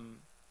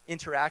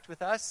interact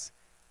with us,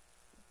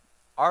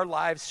 our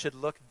lives should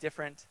look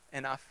different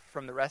enough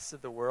from the rest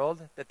of the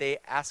world that they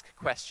ask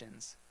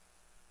questions.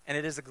 And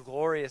it is a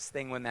glorious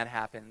thing when that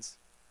happens.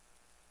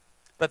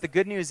 But the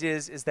good news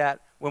is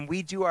that when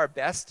we do our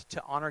best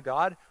to honor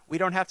God, we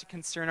don't have to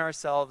concern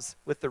ourselves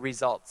with the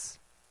results.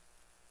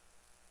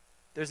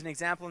 There's an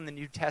example in the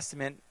New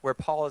Testament where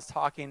Paul is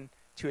talking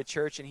to a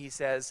church and he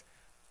says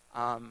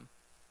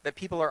that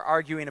people are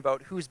arguing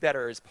about who's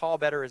better. Is Paul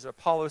better? Is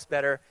Apollos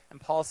better? And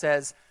Paul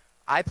says,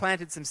 I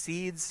planted some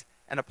seeds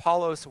and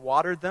Apollos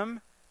watered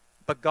them,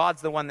 but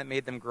God's the one that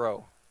made them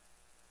grow.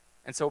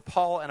 And so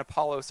Paul and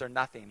Apollos are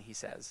nothing, he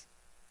says.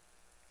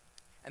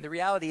 And the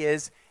reality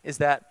is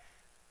that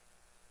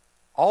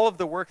all of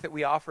the work that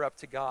we offer up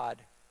to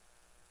God,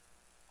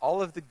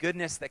 all of the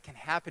goodness that can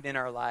happen in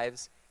our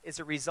lives is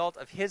a result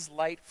of his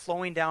light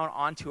flowing down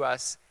onto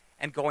us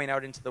and going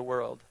out into the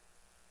world.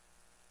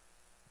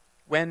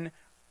 When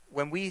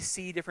we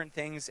see different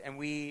things and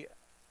we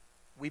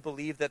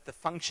believe that the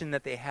function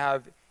that they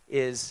have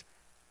is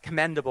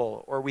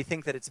commendable, or we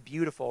think that it's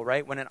beautiful,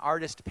 right? When an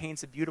artist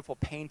paints a beautiful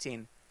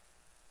painting,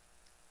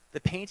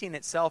 the painting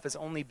itself is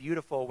only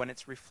beautiful when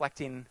it's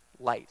reflecting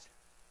light.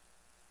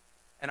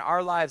 And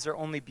our lives are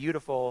only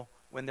beautiful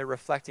when they're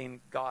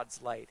reflecting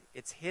God's light.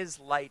 It's his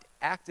light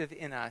active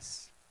in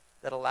us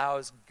that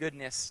allows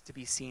goodness to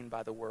be seen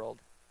by the world.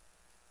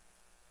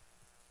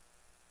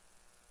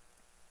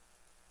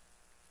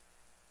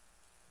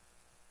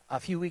 A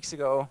few weeks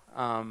ago,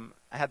 I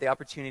had the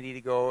opportunity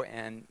to go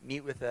and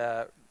meet with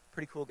a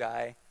pretty cool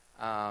guy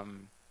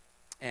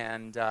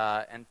and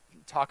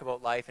talk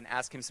about life and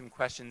ask him some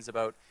questions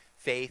about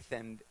faith,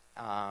 and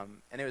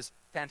it was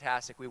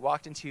fantastic. We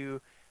walked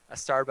into a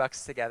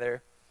Starbucks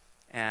together,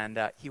 and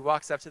he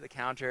walks up to the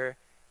counter,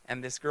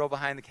 and this girl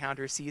behind the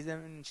counter sees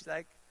him, and she's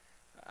like,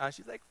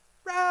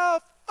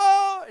 Ralph,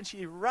 oh! And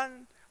she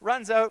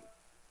runs out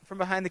from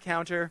behind the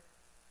counter,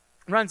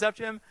 runs up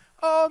to him.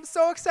 Oh, I'm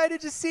so excited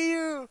to see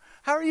you.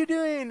 How are you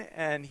doing?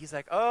 And he's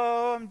like,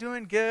 oh, I'm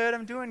doing good.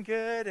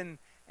 And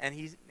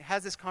he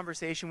has this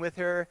conversation with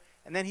her,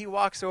 and then he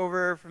walks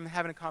over from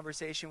having a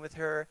conversation with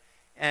her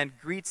and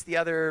greets the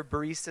other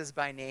baristas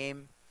by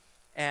name.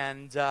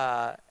 And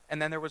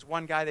then there was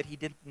one guy that he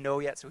didn't know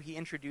yet, so he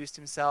introduced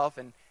himself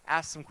and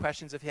asked some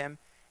questions of him.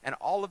 And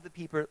all of the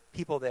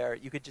people there,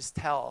 you could just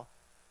tell,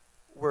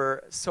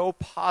 were so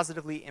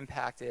positively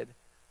impacted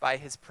by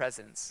his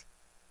presence.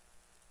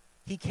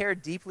 He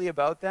cared deeply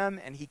about them,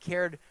 and he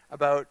cared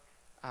about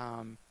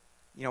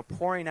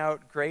pouring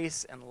out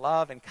grace and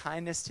love and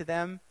kindness to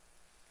them.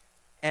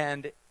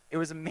 And it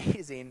was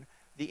amazing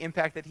the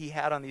impact that he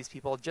had on these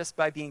people just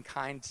by being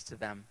kind to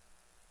them.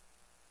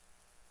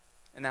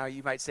 And now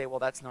you might say, well,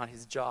 that's not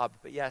his job.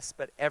 But yes,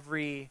 but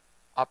every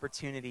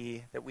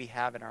opportunity that we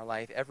have in our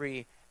life,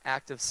 every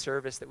act of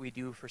service that we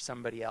do for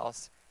somebody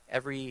else,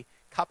 every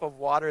cup of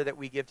water that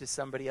we give to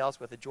somebody else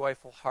with a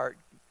joyful heart.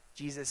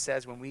 Jesus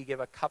says when we give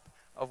a cup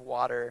of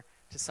water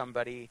to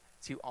somebody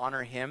to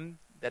honor him,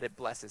 that it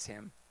blesses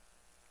him.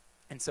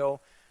 And so,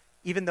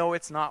 even though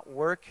it's not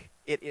work,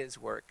 it is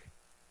work.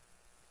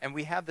 And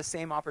we have the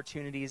same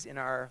opportunities in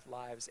our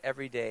lives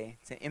every day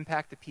to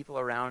impact the people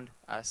around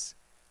us,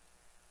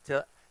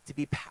 to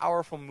be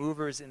powerful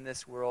movers in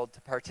this world,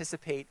 to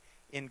participate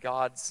in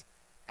God's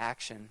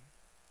action.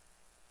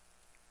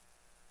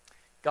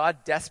 God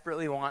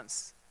desperately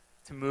wants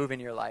to move in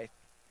your life.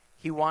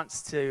 He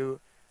wants to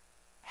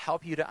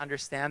help you to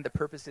understand the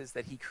purposes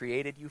that he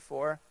created you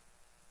for.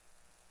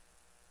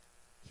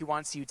 He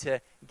wants you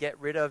to get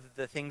rid of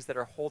the things that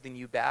are holding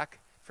you back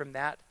from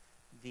that,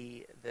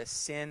 the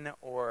sin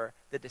or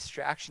the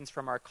distractions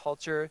from our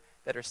culture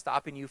that are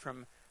stopping you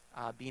from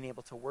being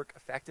able to work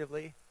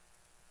effectively.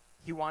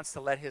 He wants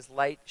to let his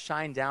light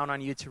shine down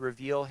on you to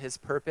reveal his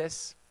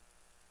purpose.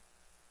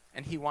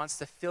 And he wants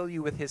to fill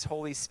you with his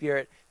Holy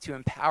Spirit to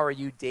empower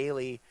you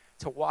daily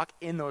to walk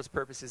in those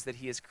purposes that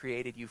he has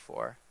created you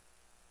for.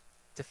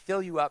 To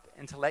fill you up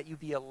and to let you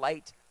be a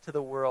light to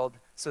the world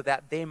so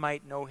that they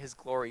might know his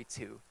glory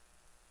too.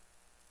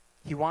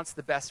 He wants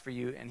the best for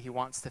you, and he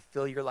wants to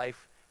fill your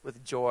life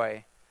with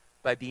joy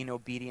by being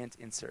obedient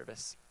in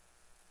service.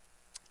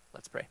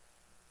 Let's pray.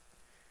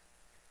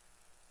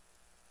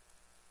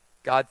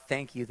 God,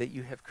 thank you that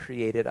you have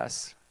created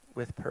us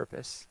with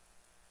purpose.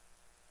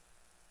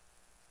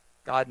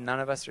 God, none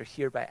of us are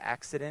here by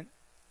accident.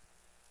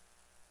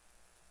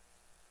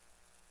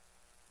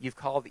 You've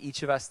called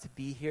each of us to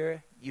be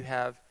here. You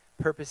have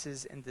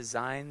purposes and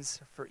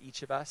designs for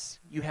each of us.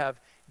 You have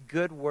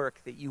good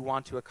work that you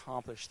want to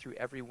accomplish through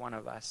every one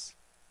of us.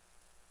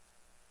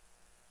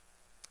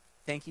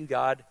 Thank you,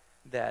 God,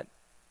 that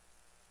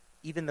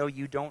even though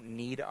you don't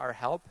need our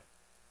help,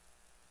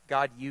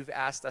 God, you've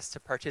asked us to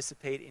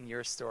participate in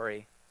your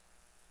story.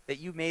 That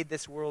you made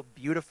this world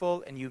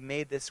beautiful, and you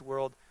made this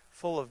world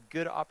full of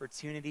good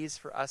opportunities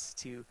for us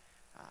to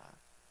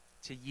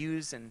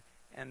use and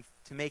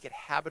to make it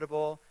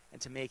habitable,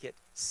 and to make it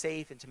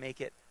safe, and to make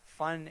it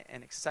fun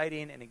and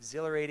exciting and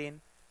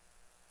exhilarating.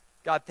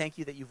 God, thank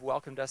you that you've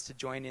welcomed us to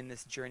join in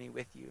this journey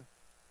with you.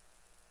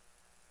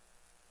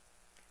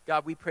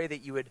 God, we pray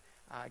that you would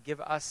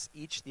give us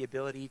each the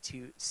ability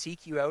to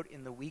seek you out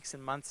in the weeks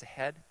and months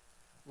ahead.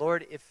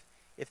 Lord,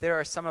 if there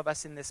are some of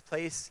us in this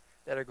place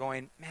that are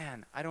going,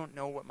 man, I don't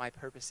know what my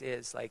purpose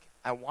is. Like,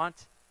 I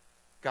want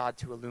God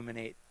to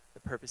illuminate the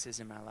purposes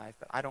in my life,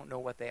 but I don't know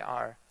what they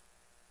are.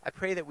 I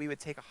pray that we would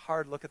take a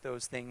hard look at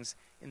those things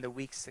in the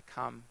weeks to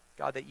come.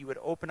 God, that you would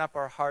open up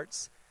our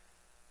hearts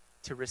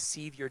to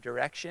receive your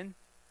direction,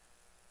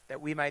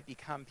 that we might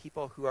become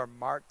people who are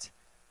marked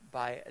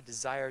by a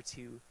desire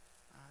to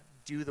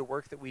do the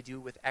work that we do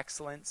with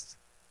excellence,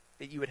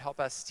 that you would help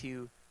us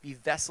to be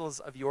vessels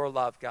of your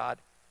love, God,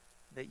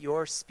 that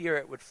your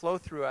Spirit would flow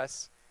through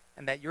us,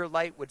 and that your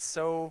light would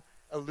so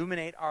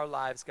illuminate our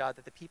lives, God,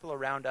 that the people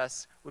around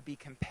us would be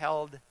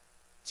compelled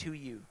to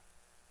you.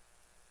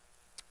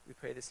 We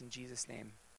pray this in Jesus' name.